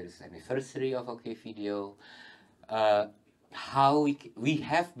 20 years anniversary of OK Video. How we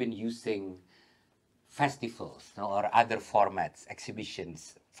have been using festivals, or other formats,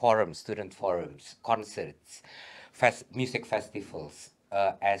 exhibitions, forums, student forums, concerts, music festivals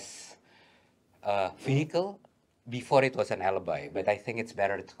as a vehicle. Before it was an alibi, but I think it's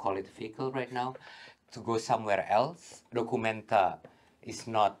better to call it a vehicle right now, to go somewhere else. Documenta is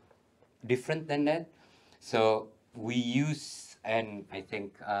not different than that. So we use, and I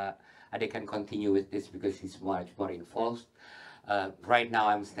think Ade can continue with this because he's much more involved. Right now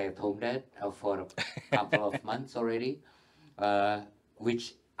I'm stay-at-home dad for a couple of months already,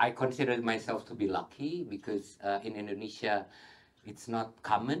 which I consider myself to be lucky, because in Indonesia it's not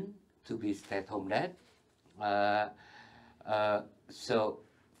common to be stay-at-home dad. So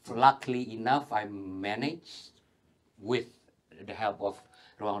luckily enough, I managed, with the help of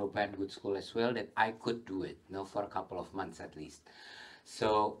ruangrupa and good school as well, that I could do it, for a couple of months at least.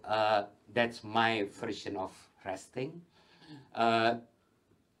 So that's my version of resting. And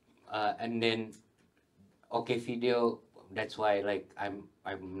then OK Video, that's why like I'm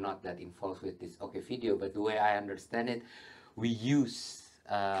not that involved with this OK Video, but the way I understand it, we use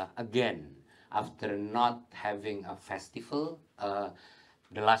again, after not having a festival,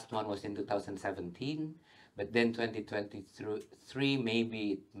 the last one was in 2017, but then 2023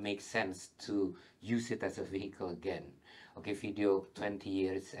 maybe it makes sense to use it as a vehicle again. OK Video 20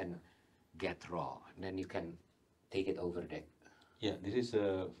 years and get raw, and then you can take it over there. Yeah, this is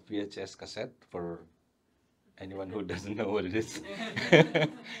a VHS cassette for anyone who doesn't know what it is.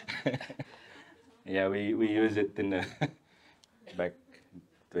 Yeah, we use it in back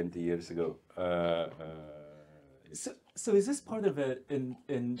 20 years ago. So is this part of an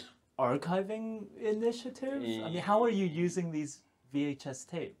archiving initiative? I mean, how are you using these VHS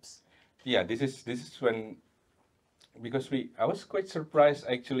tapes? Yeah, this is when, because I was quite surprised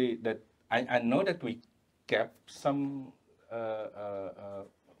actually that I know that we kept some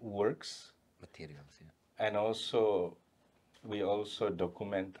works, Materials, yeah. and also we also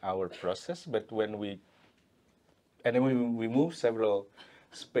document our process. But when we move several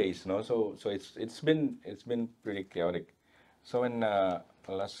space, so it's been pretty chaotic. So in the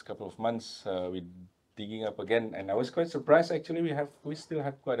last couple of months, we digging up again, and I was quite surprised actually. We still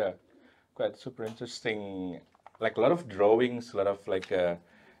have quite super interesting, like a lot of drawings, a lot of like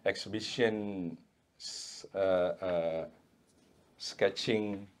exhibition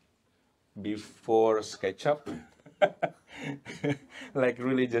sketching before SketchUp. Like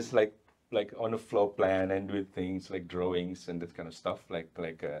really just like on a floor plan and doing things like drawings and that kind of stuff, like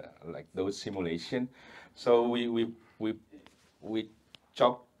those simulation. So we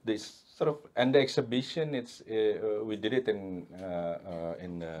chopped this sort of, and the exhibition, it's we did it in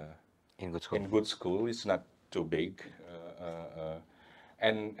In good school. in good school. It's not too big.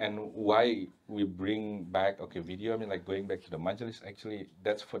 And why we bring back OK Video, I mean, like going back to the Majelis, actually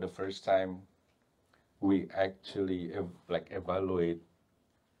that's for the first time we actually evaluate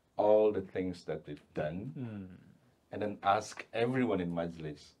all the things that we've done, and then ask everyone in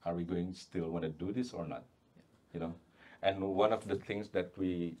Majelis, are we going still want to do this or not? You know, and one of the things that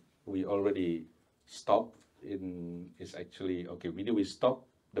we already stopped in is actually OK Video. We stopped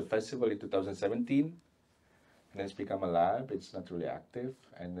the festival in 2017. And then it's become a lab. It's not really active.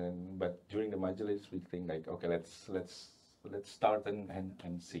 And then, but during the Majelis, we think like, okay, let's start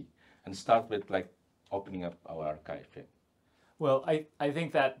and see, and start with like opening up our archive. Yeah. Well, I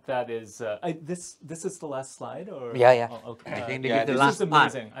think that is this is the last slide, or Yeah. Oh, okay. I think yeah, this is the This last is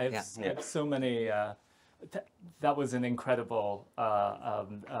part. amazing. I have, Yeah. I have so many. That was an incredible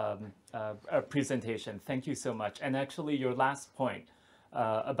presentation. Thank you so much. And actually, your last point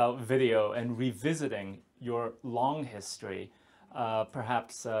about video and revisiting your long history,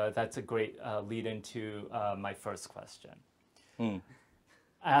 perhaps that's a great lead into my first question.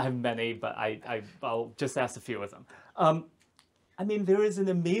 I have many, but I'll just ask a few of them. I mean, there is an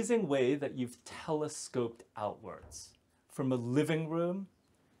amazing way that you've telescoped outwards from a living room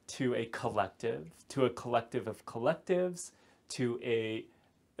to a collective of collectives, to a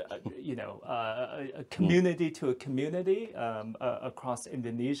community to a community across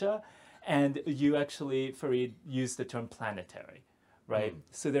Indonesia. And you actually, Farid, used the term planetary, right?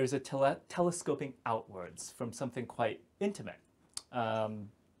 So there's a telescoping outwards from something quite intimate.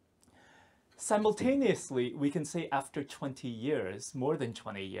 Simultaneously, we can say after 20 years, more than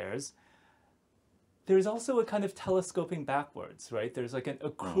 20 years, there's also a kind of telescoping backwards, right? There's like an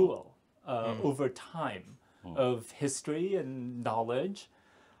accrual over time of history and knowledge.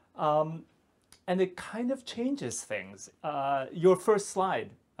 And it kind of changes things. Your first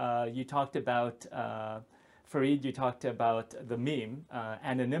slide, you talked about, Farid, you talked about the meme,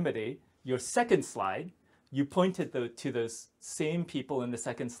 anonymity. Your second slide, you pointed to those same people in the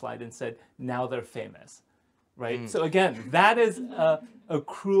second slide and said, now they're famous, right? So again, that is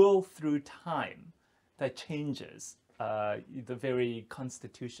accrual through time that changes the very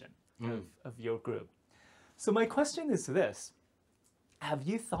constitution of your group. So my question is this. Have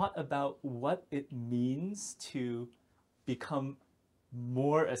you thought about what it means to become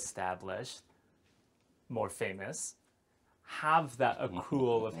more established, more famous, have that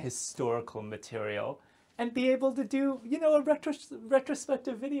accrual of historical material, and be able to do, a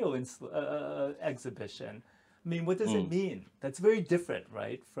retrospective video exhibition? I mean, what does it mean? That's very different,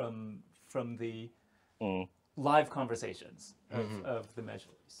 right, from the live conversations of the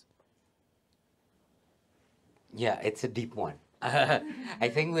Majelis. Yeah, it's a deep one. I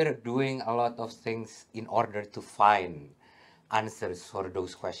think we're doing a lot of things in order to find answers for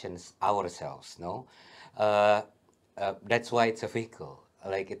those questions ourselves, no? That's why it's a vehicle.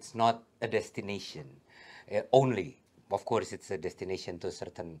 Like, it's not a destination only. Of course, it's a destination to a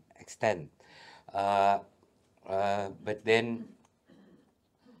certain extent. Uh, but then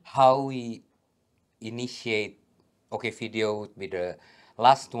how we initiate, okay, video would be the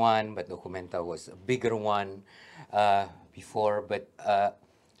last one, but Documenta was a bigger one before, but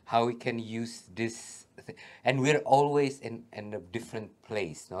how we can use this, and we're always in a different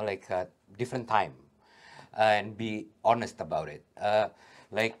place, no, like different time, and be honest about it.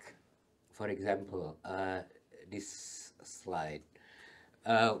 Like, for example, this slide,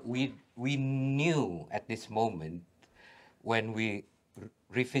 we knew at this moment when we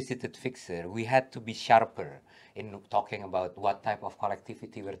revisited Fixer, we had to be sharper in talking about what type of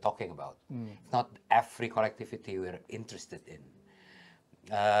collectivity we're talking about. It's not every collectivity we're interested in.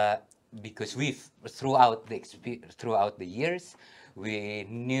 Because we've throughout the years, we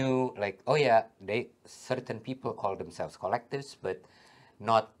knew, like, oh yeah, certain people call themselves collectives, but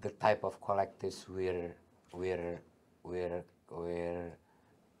not the type of collectives we're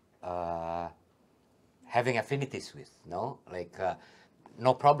having affinities with, no? Like,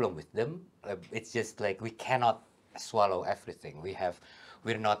 no problem with them. It's just like we cannot swallow everything.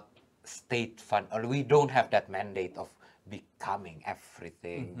 We're not state fund, or we don't have that mandate of becoming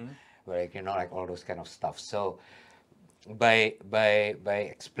everything, like, like all those kind of stuff. So by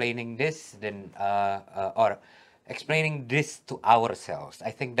explaining this, then or explaining this to ourselves,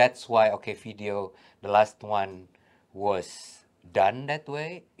 I think that's why video, the last one, was done that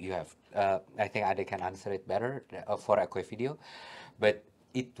way. You have I think Ade can answer it better for video, but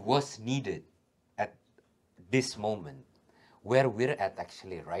it was needed at this moment where we're at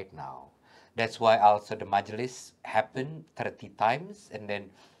actually right now. That's why also the majlis happened 30 times, and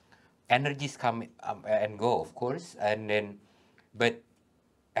then energies come and go, of course, and then, but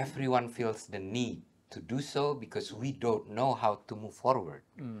everyone feels the need to do so because we don't know how to move forward.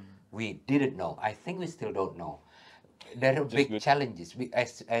 We didn't know. I think we still don't know. There are big challenges.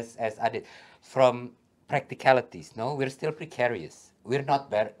 As Ade, from practicalities, no, we're still precarious. We're not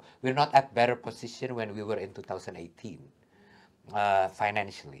better. We're not at better position when we were in 2018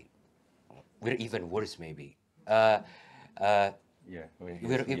 financially. We're even worse, maybe. Yeah,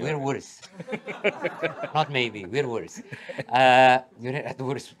 We're worse. Not maybe, we're worse. We're at the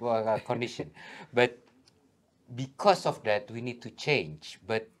worst condition. But because of that, we need to change.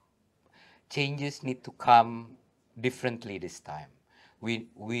 But changes need to come differently this time.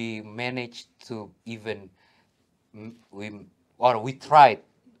 We managed to even we tried.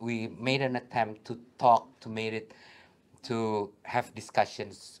 We made an attempt to talk, to have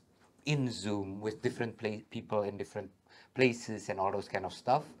discussions in Zoom with different people in different places and all those kind of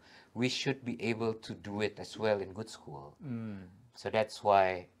stuff. We should be able to do it as well in good school. So that's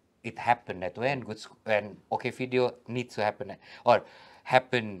why it happened that way, and video needs to happen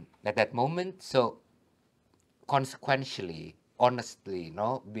happen at that moment. So consequentially, honestly,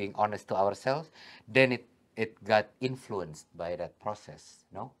 no, being honest to ourselves, then it got influenced by that process,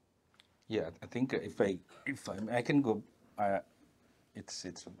 no? Yeah, I think I can go,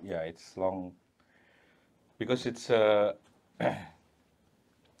 it's long because it's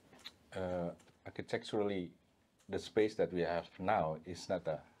architecturally, the space that we have now is not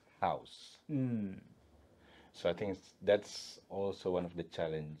a house. So I think that's also one of the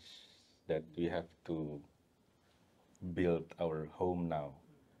challenge that we have to build our home now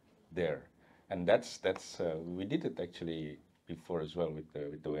there, and that's we did it actually before as well with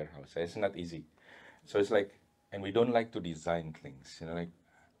the warehouse. It's not easy, so it's like, and we don't like to design things, like,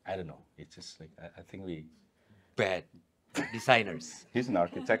 I don't know. It's just like I think we Bad designers. he's an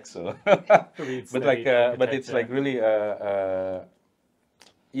architect, so Reed's but like studied but it's like architecture. really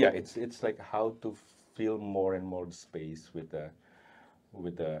yeah, it's like how to feel more and more space with the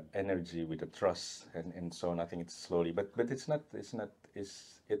energy, with the trust, and so on. I think it's slowly, but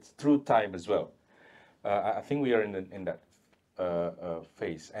it's through time as well. I think we are in that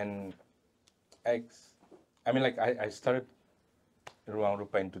phase, and I mean, like, I started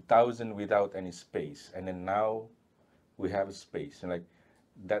ruangrupa in 2000 without any space, and then now we have a space, and like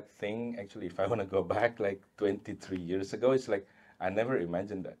that thing actually, if I want to go back like 23 years ago, it's like I never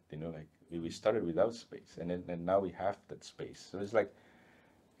imagined that, like we started without space, and now we have that space. So it's like,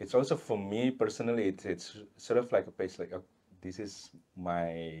 it's also for me personally, it's sort of like a place like, this is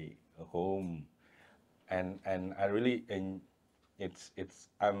my home, and I really, and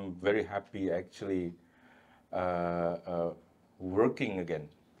I'm very happy actually working again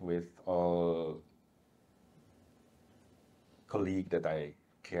with all colleague that I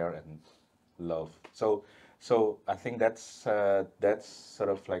care and love. So So I think that's sort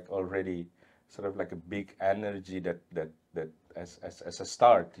of like already sort of like a big energy that as a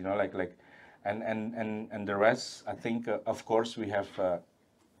start, you know, like and the rest, I think of course we have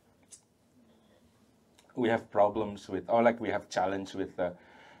problems with, or like we have challenge with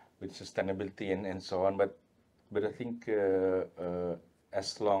sustainability and so on, but I think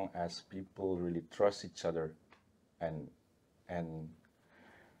as long as people really trust each other and and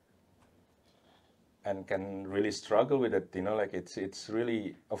and can really struggle with it, you know, like it's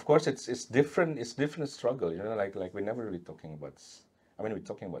really, of course it's different struggle, you know, like we're never really talking about I mean we're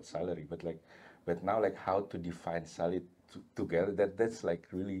talking about salary, but now like how to define salary together, that's like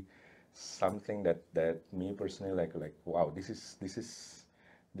really something that me personally like wow, this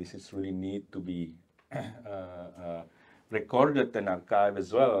is really need to be recorded and archived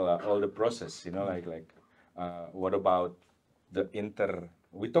as well, all the process, you know, what about the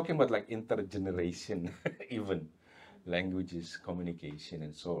we're talking about like intergeneration even languages, communication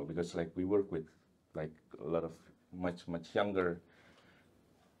and so on, because like we work with like a lot of much younger,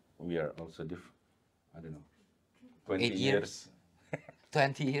 we are also different, I don't know, 20 8 years.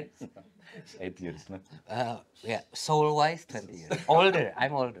 20 years? It's 8 years, no? Yeah, soul-wise, 20 years. Older,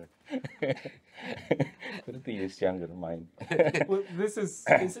 I'm older. 30 years younger mine. Well, this is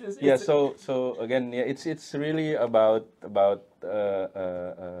Yeah, so again, yeah, it's really about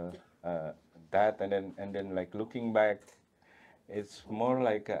that, and then like looking back, it's more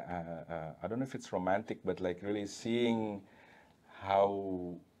like I don't know if it's romantic, but like really seeing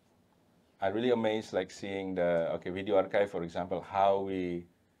how I really amazed, like seeing the video archive, for example, how we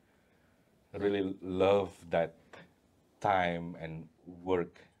really love that time and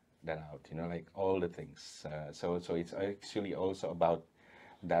work that out, you know, like all the things. So it's actually also about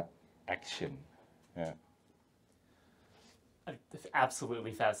that action. Yeah. It's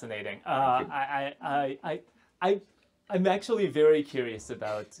absolutely fascinating. Thank you. I'm actually very curious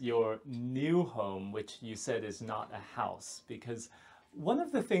about your new home, which you said is not a house, because one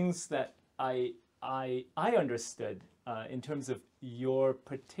of the things that I understood in terms of your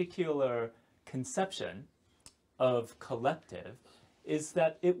particular conception of collective is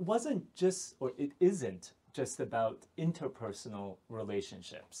that it wasn't just, or it isn't just about interpersonal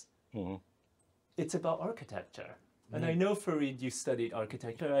relationships. Mm-hmm. It's about architecture. And I know, Farid, you studied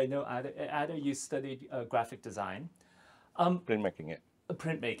architecture. I know, Ade, you studied graphic design. Printmaking, yeah.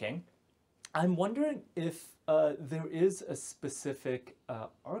 Printmaking. I'm wondering if there is a specific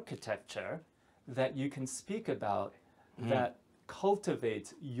architecture that you can speak about that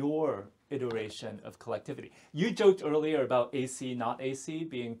cultivates your iteration of collectivity. You joked earlier about AC, not AC,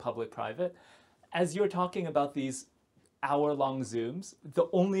 being public-private. As you're talking about these hour-long Zooms, the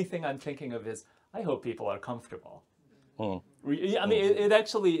only thing I'm thinking of is, I hope people are comfortable. I mean, it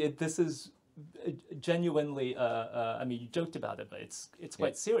actually, this is genuinely, I mean, you joked about it, but it's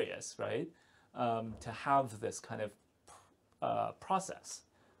quite serious, right? To have this kind of process.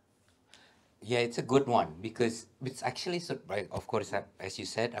 Yeah, it's a good one because it's actually, so, right, of course, as you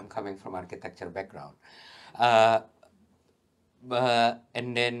said, I'm coming from architecture background. And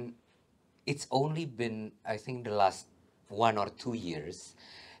then it's only been, I think, the last 1 or 2 years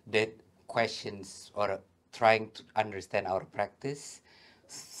that questions or trying to understand our practice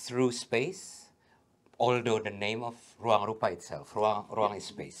through space, although the name of ruangrupa itself, ruang is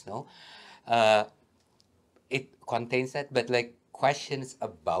space, no? It contains that, but like questions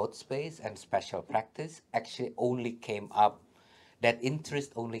about space and special practice actually only came up, that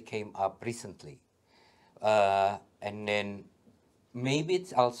interest only came up recently. And then maybe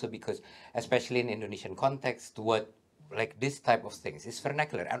it's also because, especially in Indonesian context, what like this type of things is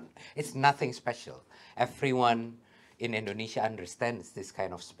vernacular and it's nothing special. Everyone in Indonesia understands this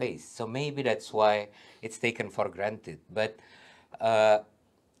kind of space, so maybe that's why it's taken for granted. But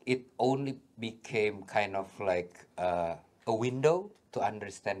it only became kind of like a window to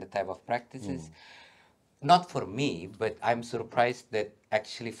understand the type of practices. Not for me, but I'm surprised that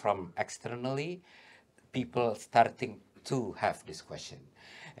actually from externally, people starting to have this question.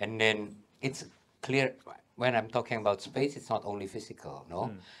 And then it's clear when I'm talking about space, it's not only physical,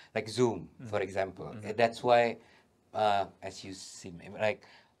 no? Like Zoom, for example. That's why, as you see, like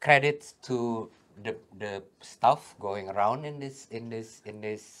credits to the stuff going around in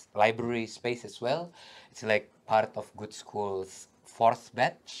this library space as well. It's like part of Good School's 4th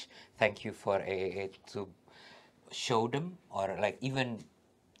batch. Thank you for AAA to show them, or like even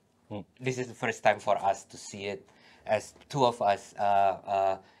this is the first time for us to see it as two of us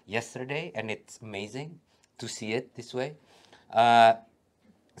yesterday, and it's amazing to see it this way.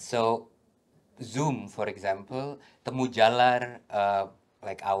 So Zoom, for example, Temu Jalar,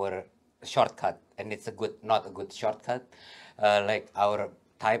 like our shortcut, and it's a good, not a good shortcut, like our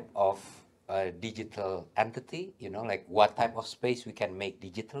type of digital entity, you know, like what type of space we can make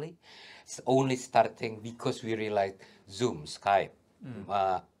digitally. It's only starting because we realized Zoom, Skype,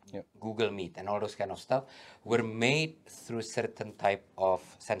 uh, Yep. Google Meet, and all those kind of stuff were made through certain type of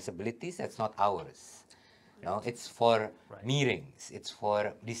sensibilities that's not ours. No, it's for Right. meetings, it's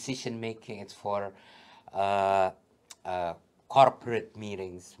for decision making, it's for uh, uh, corporate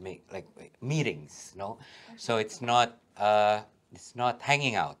meetings, meetings. No, so it's not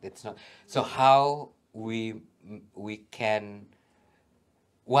hanging out. It's not. So how we can,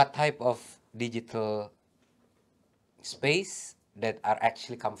 what type of digital space that are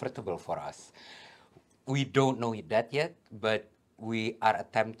actually comfortable for us? We don't know it that yet, but we are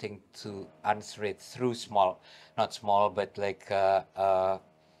attempting to answer it through small, not small, but like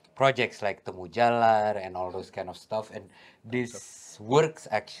projects like Temu Jalar and all those kind of stuff. And this works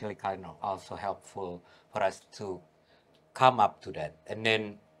actually kind of also helpful for us to come up to that. And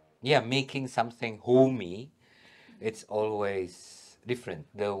then, yeah, making something homey, it's always different.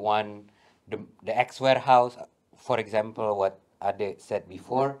 The X warehouse, for example, what Ade said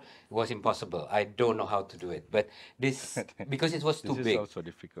before, it was impossible. I don't know how to do it, but this, because it was too This is big. also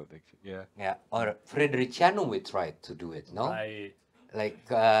difficult, actually. Yeah. Yeah, or Fredriciano we tried to do it, no? Right. Like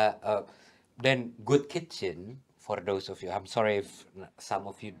then Good Kitchen, for those of you, I'm sorry if some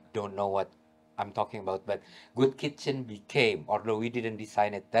of you don't know what I'm talking about, but Good Kitchen became, although we didn't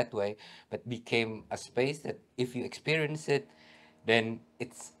design it that way, but became a space that if you experience it, then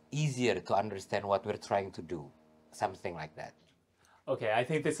it's easier to understand what we're trying to do, something like that. Okay, I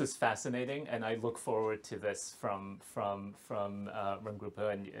think this is fascinating, and I look forward to this from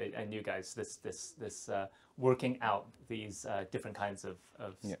ruangrupa and you guys. This working out these different kinds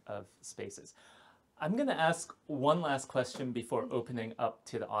Yeah. of spaces. I'm going to ask one last question before opening up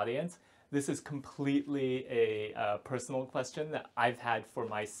to the audience. This is completely a personal question that I've had for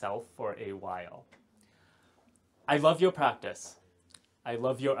myself for a while. I love your practice. I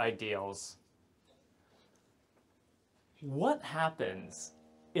love your ideals. What happens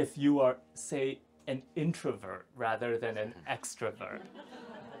if you are, say, an introvert rather than an extrovert?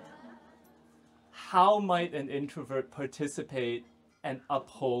 How might an introvert participate and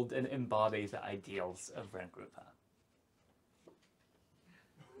uphold and embody the ideals of ruangrupa?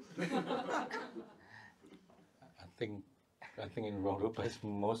 I think in ruangrupa,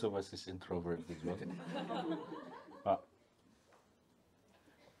 most of us is introvert as well.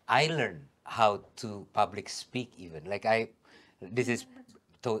 I learned how to public speak even. Like this is,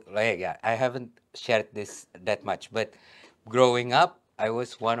 like, yeah, I haven't shared this that much, but growing up, I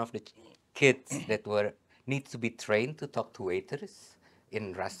was one of the kids that were need to be trained to talk to waiters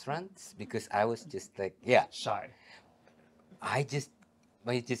in restaurants because I was just like, yeah, Shy. I just,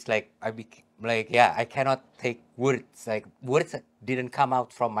 like, like, yeah, I cannot take words, like words that didn't come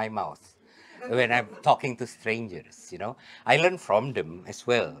out from my mouth when I'm talking to strangers, you know. I learn from them as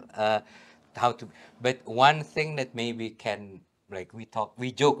well, how to, but one thing that maybe can, like,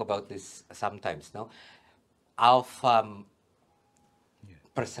 we joke about this sometimes, no? Alpha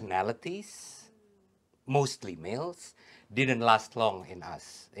personalities, mostly males, didn't last long in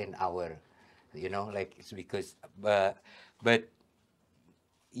us, in our, you know, like, it's because, but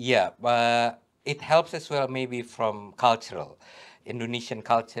yeah, it helps as well maybe from cultural. Indonesian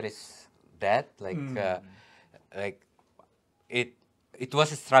culture is that, like it it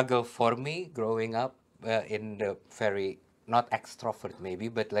was a struggle for me growing up in the very, not extrovert maybe,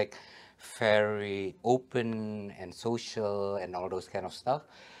 but like very open and social and all those kind of stuff.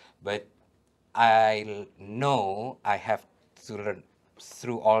 But I know I have to learn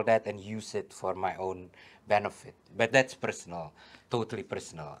through all that and use it for my own benefit. But that's personal, totally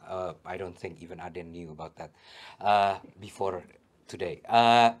personal. I don't think even Ade knew about that before today.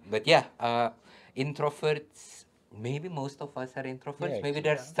 But yeah, introverts, maybe most of us are introverts. Yeah, Maybe actually.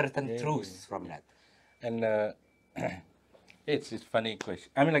 there's certain Yeah, truths from that. And it's funny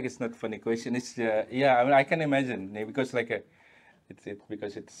question. I mean, like it's not funny question. It's yeah. I mean, I can imagine because like it's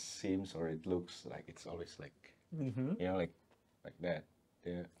because it seems or it looks like it's always like you know like that.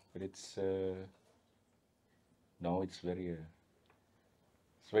 Yeah, but it's no, it's very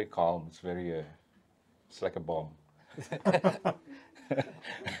calm. It's very it's like a bomb.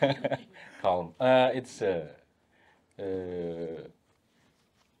 Calm. It's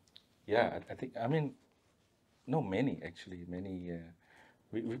yeah. I think I mean no many actually many.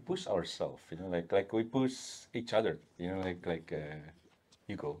 We push ourselves, you know, like we push each other, you know, like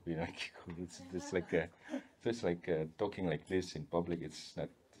you go, you know, like you go. It's like just like talking like this in public. It's not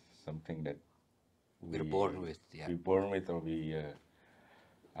something that We're born with, yeah. we born with or we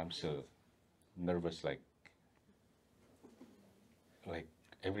I'm still nervous like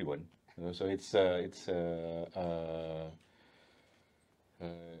everyone. You know, so uh,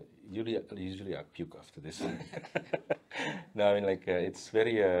 usually I puke after this. No, I mean like it's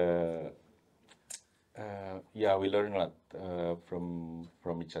very yeah, we learn a lot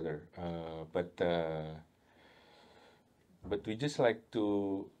from each other. But we just like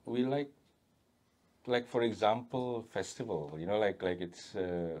to we like for example festival. You know, like it's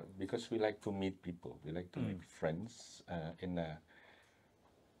because we like to meet people. We like to make friends in a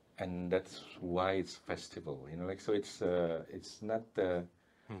and that's why it's festival, you know, like so it's not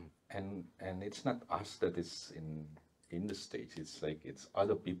and it's not us that is in the States, it's like it's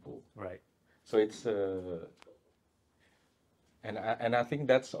other people, Right. so it's and I think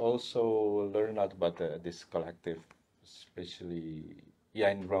that's also learn out about this collective, especially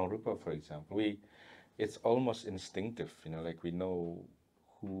yeah in ruangrupa for example, we it's almost instinctive, you know, like we know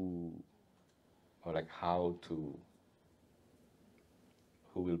who or like how to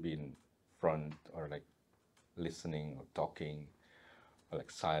who will be in front or like listening or talking or like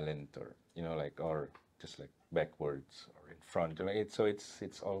silent or you know like or just like backwards or in front, like it's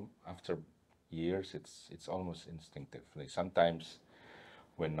all after years it's almost instinctive, like sometimes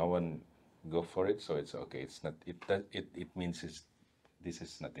when no one go for it, so it's okay, it's not it means it's this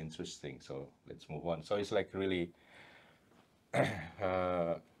is not interesting, so let's move on, so it's like really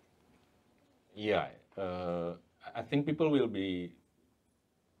uh, yeah I think people will be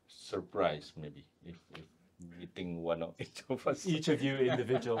surprised maybe if meeting one of each of us. Each of you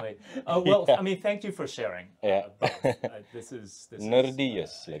individually. Well, Yeah. I mean, thank you for sharing. Yeah. Both. This is Nerdy,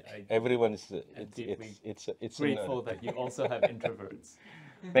 yes. Like I- everyone's, I'm deeply it's a grateful nerd. that you also have introverts.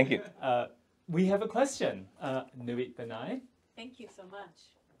 Thank you. We have a question. Nuit Benai. Thank you so much.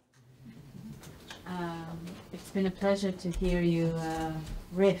 It's been a pleasure to hear you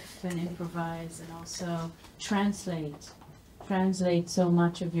riff and improvise and also translate so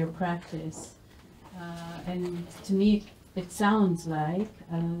much of your practice. And to me, it sounds like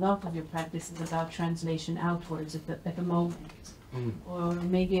a lot of your practice is about translation outwards at the moment, or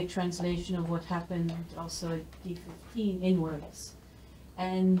maybe a translation of what happened also at D15 inwards.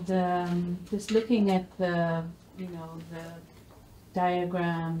 And just looking at the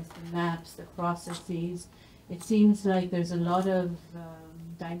diagrams, the maps, the processes, it seems like there's a lot of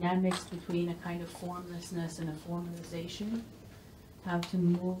dynamics between a kind of formlessness and a formalization. How to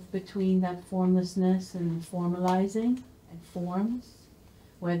move between that formlessness and formalizing and forms,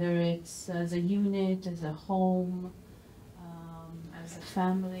 whether it's as a unit, as a home, as a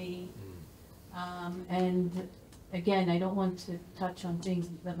family. And again, I don't want to touch on things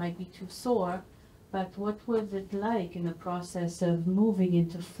that might be too sore, but what was it like in the process of moving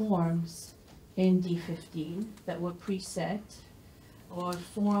into forms in D15 that were preset, or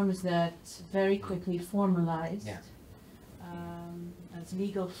forms that very quickly formalized? Yeah. As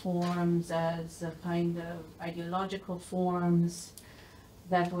legal forms, as a kind of ideological forms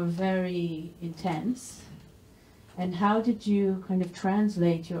that were very intense. And how did you kind of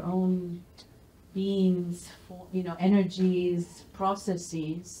translate your own beings, energies,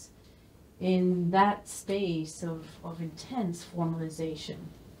 processes in that space of intense formalization?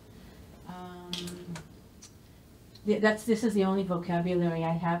 This is the only vocabulary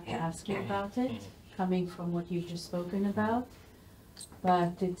I have to ask you about it, coming from what you've just spoken about.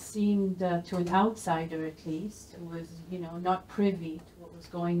 But it seemed to an outsider, at least, who was, not privy to what was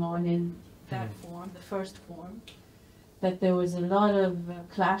going on in that form, the first form, that there was a lot of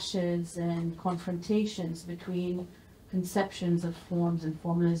clashes and confrontations between conceptions of forms and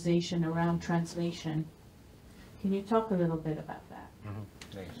formalization around translation. Can you talk a little bit about that?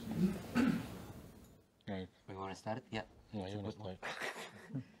 Nice. We want to start? Yeah. No, you wanna start?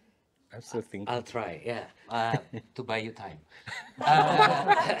 I'm still thinking. I'll try, yeah, to buy you time.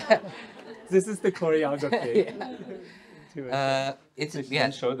 This is the choreography. It's Please yeah.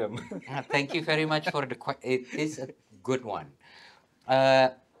 don't show them. Thank you very much for the it is a good one.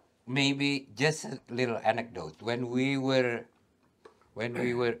 Maybe just a little anecdote. When we were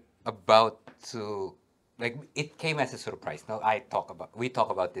about to, like, it came as a surprise. Now we talk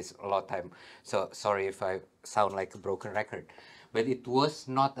about this a lot of time. So sorry if I sound like a broken record, but it was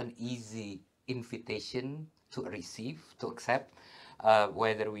not an easy invitation to receive, to accept.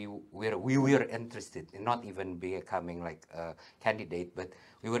 Whether we were interested in not even becoming like a candidate, but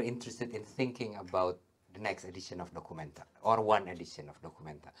we were interested in thinking about the next edition of Documenta or one edition of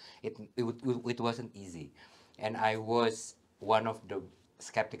Documenta. It wasn't easy, and I was one of the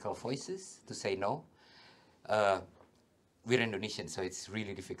skeptical voices to say no. we're Indonesian, so it's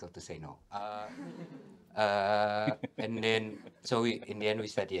really difficult to say no. And then, so in the end, we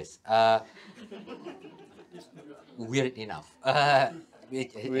said yes. Weird enough.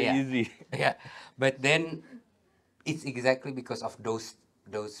 Very Yeah, easy. yeah. But then, it's exactly because of those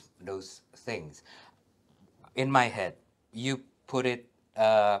things. In my head, you put it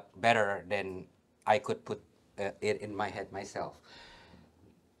better than I could put it in my head myself.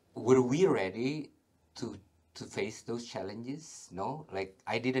 Were we ready to face those challenges? No, like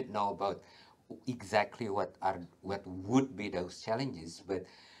I didn't know about exactly what would be those challenges, but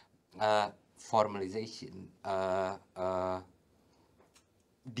formalization,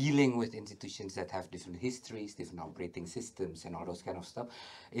 dealing with institutions that have different histories, different operating systems, and all those kind of stuff,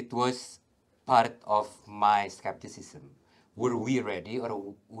 it was part of my skepticism. Were we ready,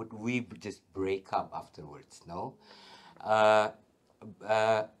 or would we just break up afterwards? No. Uh,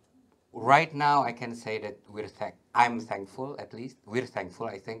 uh, right now, I can say that I'm thankful, at least we're thankful,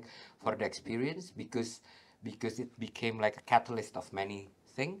 I think, for the experience, because it became like a catalyst of many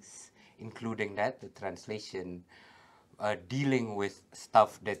things, including that the translation, dealing with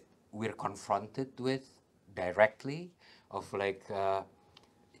stuff that we're confronted with directly, of like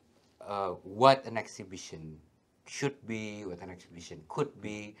what an exhibition should be, what an exhibition could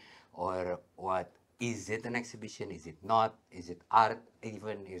be, or what is it an exhibition? Is it not? Is it art?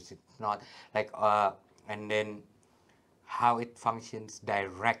 Even is it not? Like and then how it functions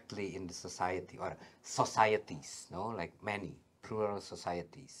directly in the society or societies, no, like many plural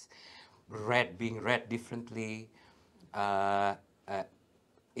societies, being read differently. Uh, uh,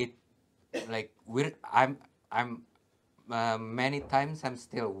 it like we're I'm many times I'm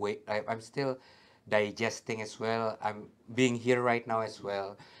still I'm still digesting as well. I'm being here right now as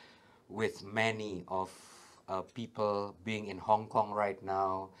well, with many of people being in Hong Kong right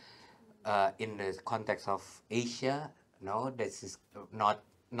now, in the context of Asia. No, this is not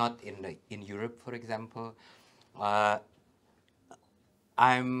in Europe, for example. Uh,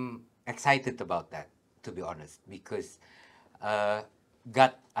 I'm excited about that, to be honest, because uh,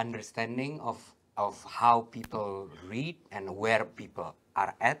 got understanding of how people read and where people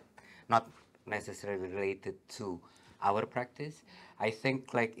are at, not necessarily related to our practice. I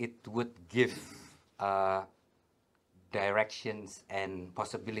think like it would give uh, directions and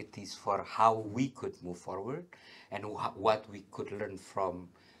possibilities for how we could move forward, and what we could learn from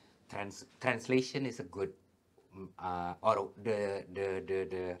translation is a good or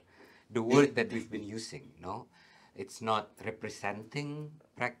the word that we've been using. No, it's not representing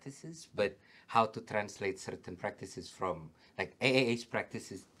practices, but how to translate certain practices from like AAH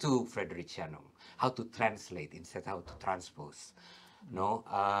practices to Frederiциanum, how to translate instead how to transpose. No,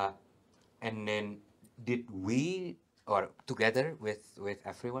 and then did we, or together with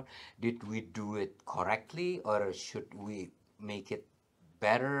everyone, did we do it correctly, or should we make it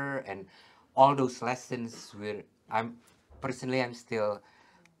better? And all those lessons, I'm still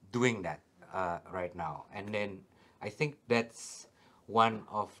doing that right now. And then I think that's one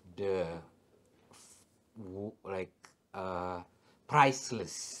of the like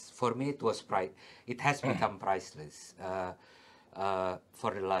priceless for me. It has become priceless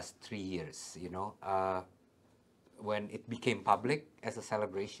for the last 3 years, when it became public as a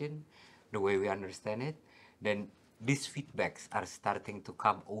celebration, the way we understand it. Then these feedbacks are starting to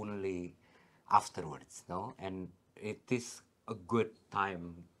come only afterwards, no? And it is a good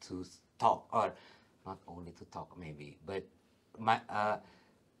time to talk, or not only to talk maybe, but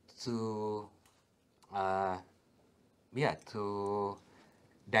to uh, yeah, to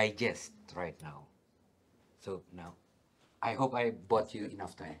digest right now. So now, I hope I bought you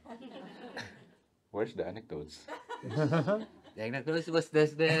enough time. Where's the anecdotes? The anecdote was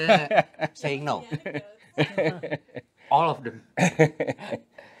the saying no. All of them.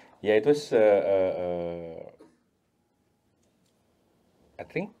 Yeah, it was. I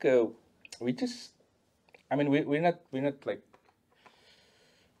think we just. I mean, we're not like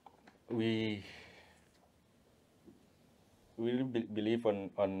we really believe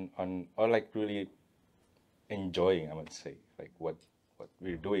on or like really enjoying, I would say, like what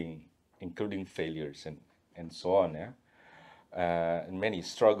we're doing, including failures and so on. Yeah, and many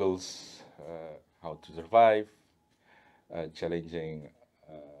struggles, how to survive, challenging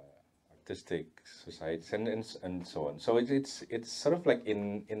artistic societies and so on. So it's sort of like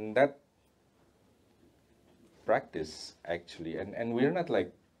in that practice actually, and we're not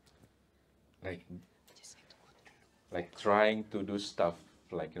like like trying to do stuff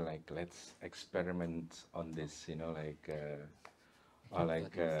like let's experiment on this, or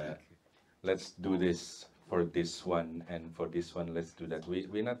like let's do this for this one, and for this one let's do that.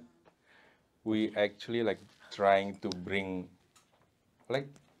 We're not we actually like trying to bring, like,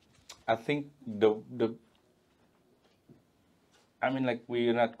 I think the I mean, like,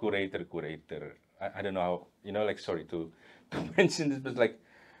 we're not curator. I don't know how, like, sorry to to mention this, but like,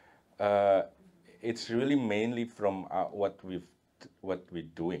 uh, it's really mainly from what we're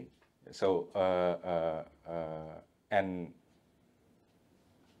doing. So, and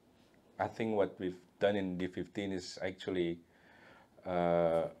I think what we've done in D15 is actually,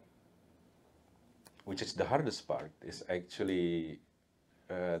 uh, which is the hardest part, is actually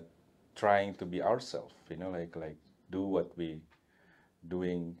uh, trying to be ourselves. Like do what we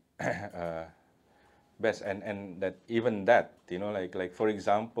doing best, and that even that, like for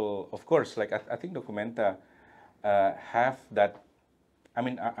example, of course, like I think Documenta have that. I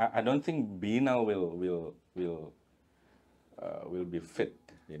mean, I don't think Bina will be fit,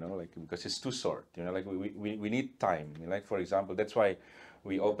 like, because it's too short, like we need time. Like, for example, that's why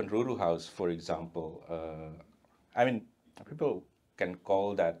we opened Ruru House, for example. I mean, people can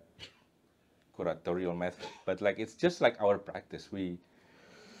call that curatorial method, but like it's just like our practice.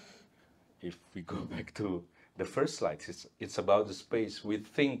 If we go back to the first slides, it's about the space. We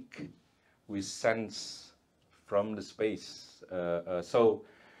think, we sense from the space. So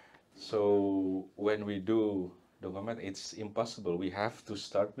when we do document, it's impossible. We have to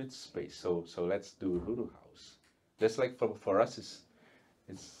start with space. So let's do Ruru House. That's like for us,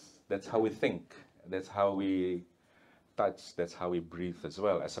 that's how we think. That's how we touch. That's how we breathe as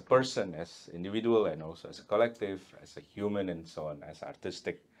well, as a person, as individual, and also as a collective, as a human, and so on, as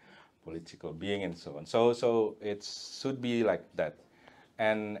artistic, political being, and so on. So it should be like that,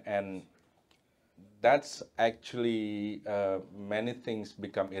 and that's actually many things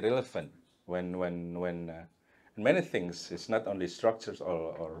become irrelevant when many things. It's not only structures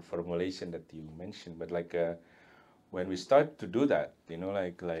or formulation that you mentioned, but like when we start to do that,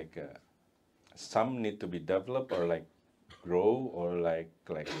 like some need to be developed or like grow or like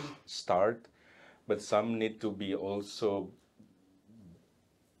start, but some need to be also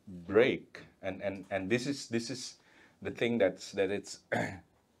break, and this is the thing that it's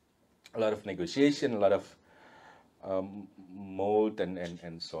a lot of negotiation, a lot of mold,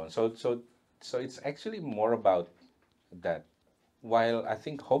 and so on. So it's actually more about that. While I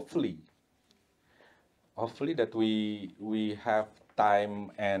think hopefully that we have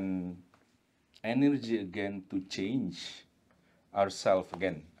time and energy again to change ourselves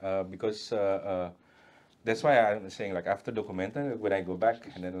again, because that's why I'm saying, like, after Documenta, when I go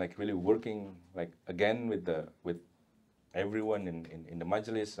back and then like really working like again with everyone in the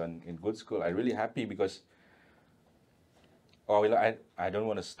Majlis and in Good School, I'm really happy because, oh, well, I don't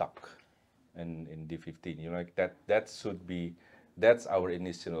want to stuck in D15. Like that should be, that's our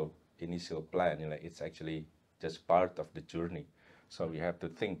initial plan. Like it's actually just part of the journey. So we have to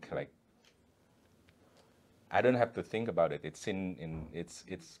think, like, I don't have to think about it.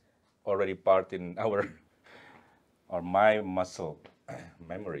 It's already part in our or my muscle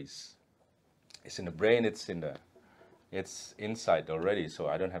memories. It's in the brain. It's inside already. So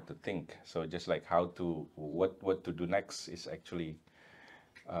I don't have to think. So just like what to do next is actually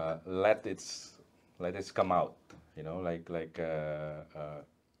let it come out. Like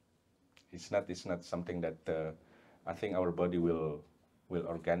it's not something that I think our body will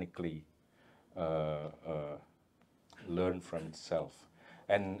organically learn from itself,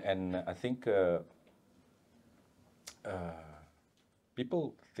 and I think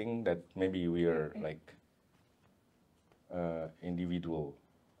people think that maybe we are like individual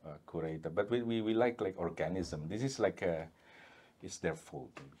curator, but we like organism. This is like it's their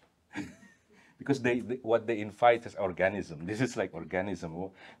fault maybe. Because what they invite is organism. This is like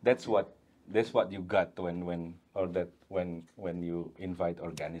organism. That's what you got when you invite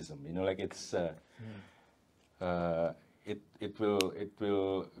organism. Like it's it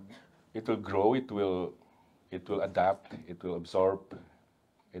will grow. It will adapt. It will absorb.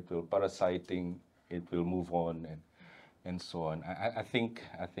 It will parasiting. It will move on and so on.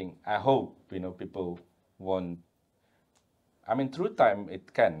 I hope people won't. I mean, through time,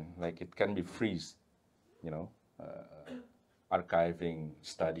 it can be freeze, you know, archiving,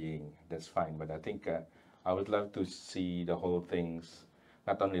 studying, that's fine. But I think I would love to see the whole things,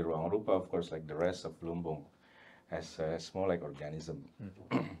 not only ruangrupa, of course, like the rest of Lumbung, as more like organism.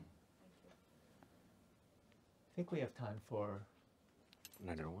 I think we have time for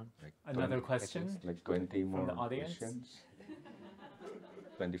Another one? Like another 20 question like 20 more the audience. questions.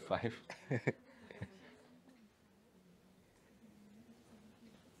 25.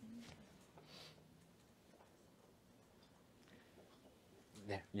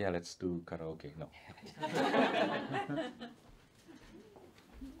 There. Yeah, let's do karaoke. No.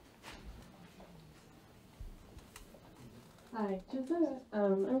 Hi,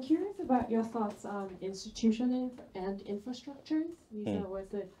 I'm curious about your thoughts on and infrastructures. These are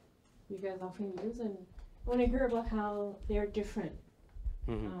words that you guys often use, and I want to hear about how they're different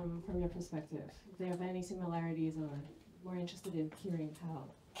from your perspective. If they have any similarities, or more interested in hearing how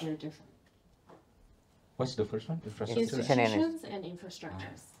they're different. What's the first one? Institutions and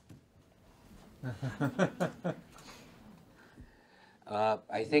infrastructures.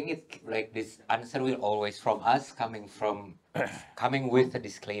 I think it's like this answer will always from us coming with a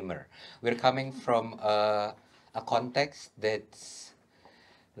disclaimer. We're coming from a context that's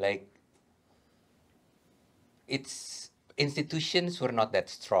like its institutions were not that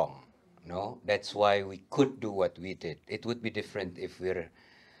strong. No, that's why we could do what we did. It would be different if we're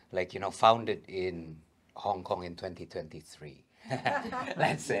like, founded in Hong Kong in 2023,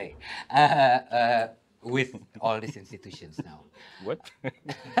 let's say, with all these institutions now. What?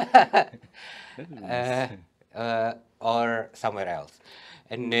 Or somewhere else.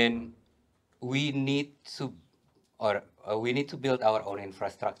 And then we need to, we need to build our own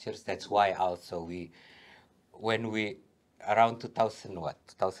infrastructures. That's why also when we, around 2000,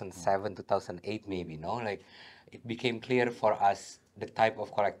 2007, 2008 maybe, no? Like, it became clear for us the type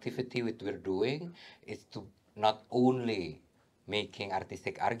of collectivity which we're doing is to not only making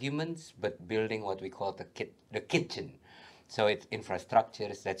artistic arguments, but building what we call the kitchen. So it's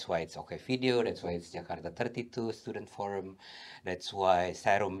infrastructures, that's why it's OK Video, that's why it's Jakarta 32 Student Forum, that's why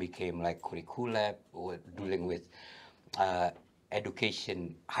Serum became like curriculum, dealing with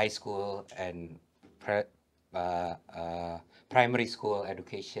education, high school and primary school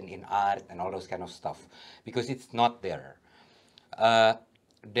education in art and all those kind of stuff, because it's not there.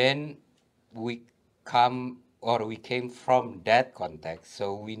 Then we we came from that context,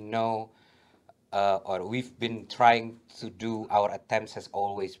 so we know, or we've been trying to do, our attempts has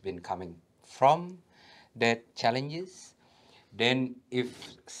always been coming from that challenges. Then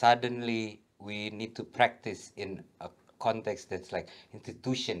if suddenly we need to practice in a context that's like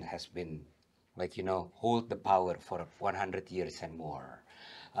institution has been like, hold the power for 100 years and more,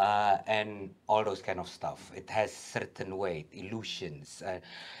 and all those kind of stuff. It has certain weight, illusions.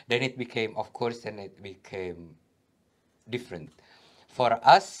 Then it became, of course, then it became different. For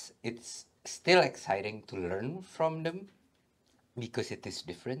us, it's still exciting to learn from them because it is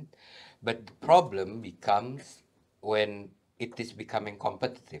different. But the problem becomes when it is becoming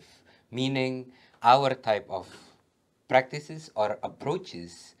competitive, meaning our type of practices or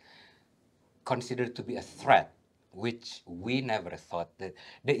approaches considered to be a threat, which we never thought that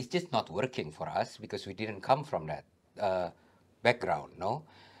it's just not working for us because we didn't come from that background, no?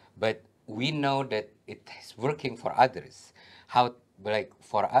 But we know that it is working for others. How, like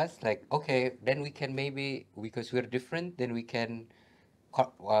for us, like, okay, then we can maybe, because we're different, then we can,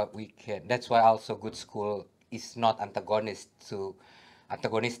 that's why also good school is not antagonistic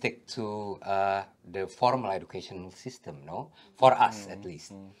to the formal educational system, no? For us, at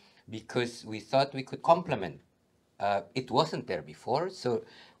least. Because we thought we could complement. It wasn't there before, so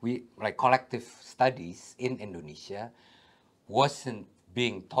we, like, collective studies in Indonesia wasn't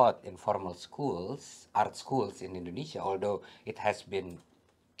being taught in formal schools, art schools in Indonesia, although it has been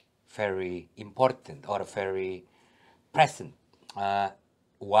very important or very present.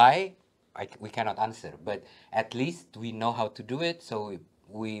 Why? We cannot answer, but at least we know how to do it, so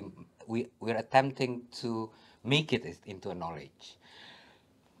we're attempting to make it into a knowledge.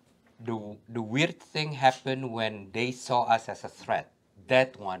 The weird thing happened when they saw us as a threat.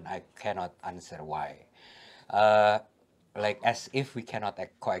 That one I cannot answer why. Like, as if we cannot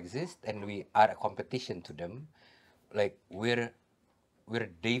coexist and we are a competition to them. Like, we're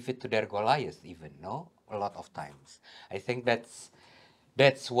David to their Goliath, even, no? A lot of times. I think that's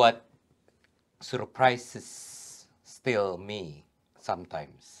what surprises still me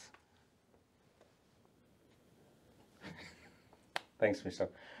sometimes. Thanks, Mr.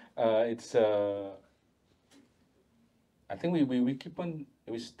 It's I think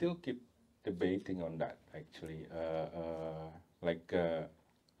we still keep debating on that actually.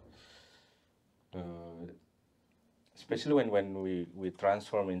 Especially when we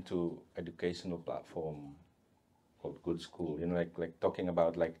transform into educational platform called Good School, like talking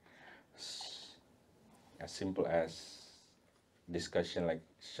about like as simple as discussion, like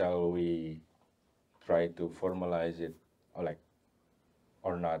shall we try to formalize it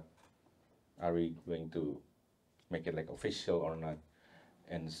or not? Are we going to make it like official or not,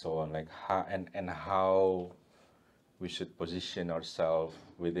 and so on, like how and how we should position ourselves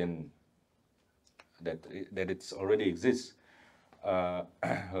within that it's already exists.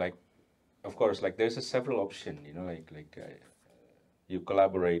 Like, of course, like there's a several option, like you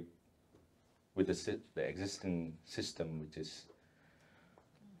collaborate with the existing system, which is,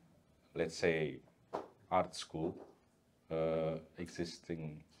 let's say, art school,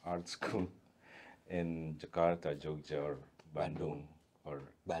 existing art school in Jakarta, Jogja, or Bandung, or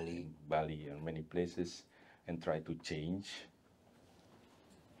Bali, and many places, and try to change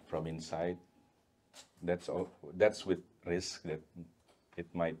from inside. That's all. That's with risk that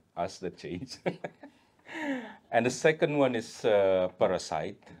it might us the change. And the second one is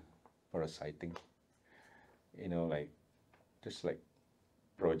parasiting. You know, like just like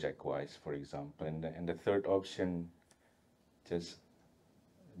project-wise, for example. And the third option, just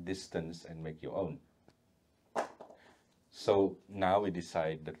distance and make your own. So now we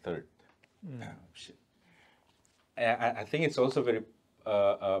decide the third option. I think it's also very.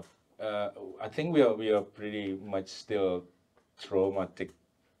 I think we are pretty much still traumatic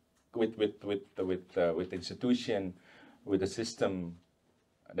with institution, with the system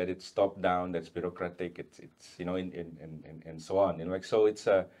that it's top down, that's bureaucratic. It's you know and so on. And like so, it's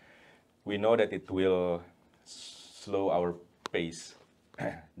we know that it will slow our pace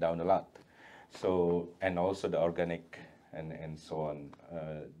down a lot. So and also the organic and so on,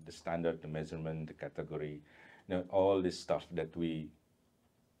 the standard, the measurement, the category, you know, all this stuff that we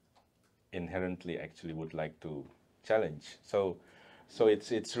inherently actually would like to challenge. So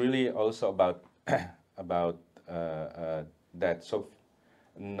it's really also about about that. So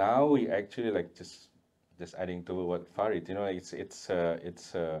now we actually like just adding to what Farid, you know, it's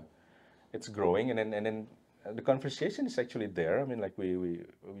growing, and then the conversation is actually there. I mean, like we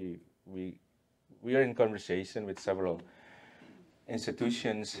are in conversation with several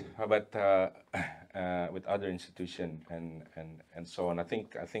institutions, but with other institutions and so on. I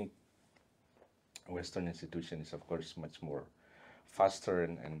think Western institution is of course much more faster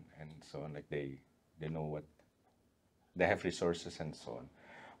and so on. Like they know what they have, resources and so on.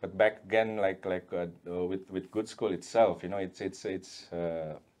 But back again, like with Good School itself, you know, it's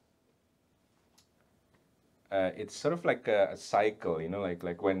sort of like a cycle, you know,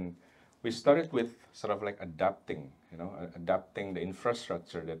 like when we started with sort of like adapting the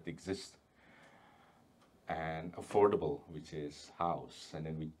infrastructure that exists and affordable, which is house, and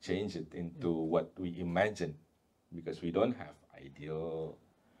then we change it into what we imagine, because we don't have ideal,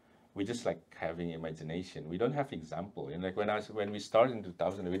 we just like having imagination. We don't have example. And like when we started in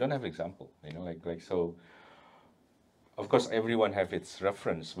 2000, we don't have example, you know, like so. Of course, everyone have its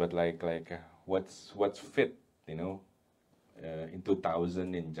reference, but like what's fit, you know, in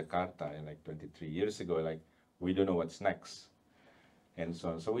 2000 in Jakarta, and like 23 years ago, like we don't know what's next, and so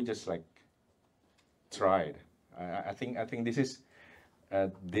on. So we just like tried. I think this is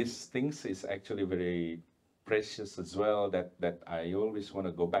these things is actually very precious as well. That I always want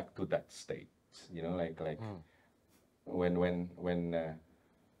to go back to that state. You know, like when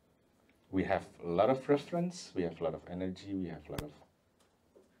we have a lot of reference, we have a lot of energy,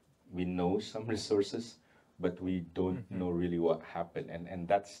 we know some resources, but we don't know really what happened. And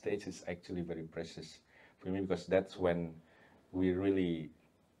that stage is actually very precious for me, because that's when we really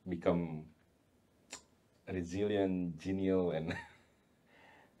become resilient, genial,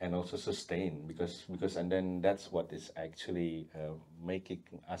 and also sustain, because and then that's what is actually making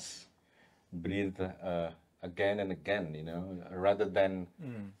us breathe again and again, you know, rather than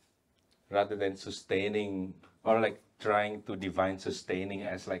sustaining, or like trying to define sustaining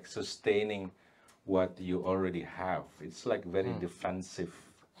as like sustaining what you already have. It's like very defensive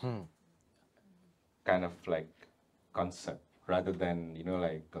kind of like concept, rather than, you know,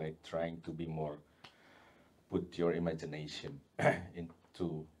 like trying to be more, put your imagination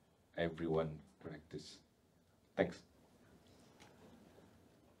into everyone practice. Thanks.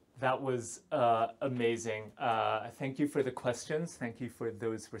 That was amazing. Thank you for the questions. Thank you for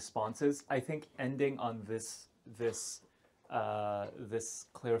those responses. I think ending on this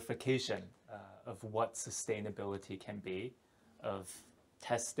clarification of what sustainability can be, of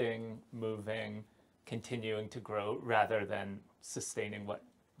testing, moving, continuing to grow, rather than sustaining what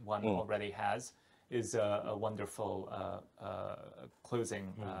one already has, is a wonderful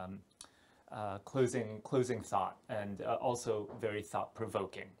closing thought, and also very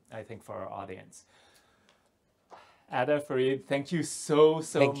thought-provoking, I think, for our audience. Ade, Farid, thank you so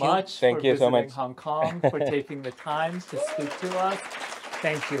much for visiting Hong Kong, for taking the time to speak to us.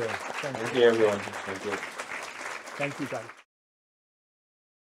 Thank you. Thank you, everyone. Thank you. Thank you, guys.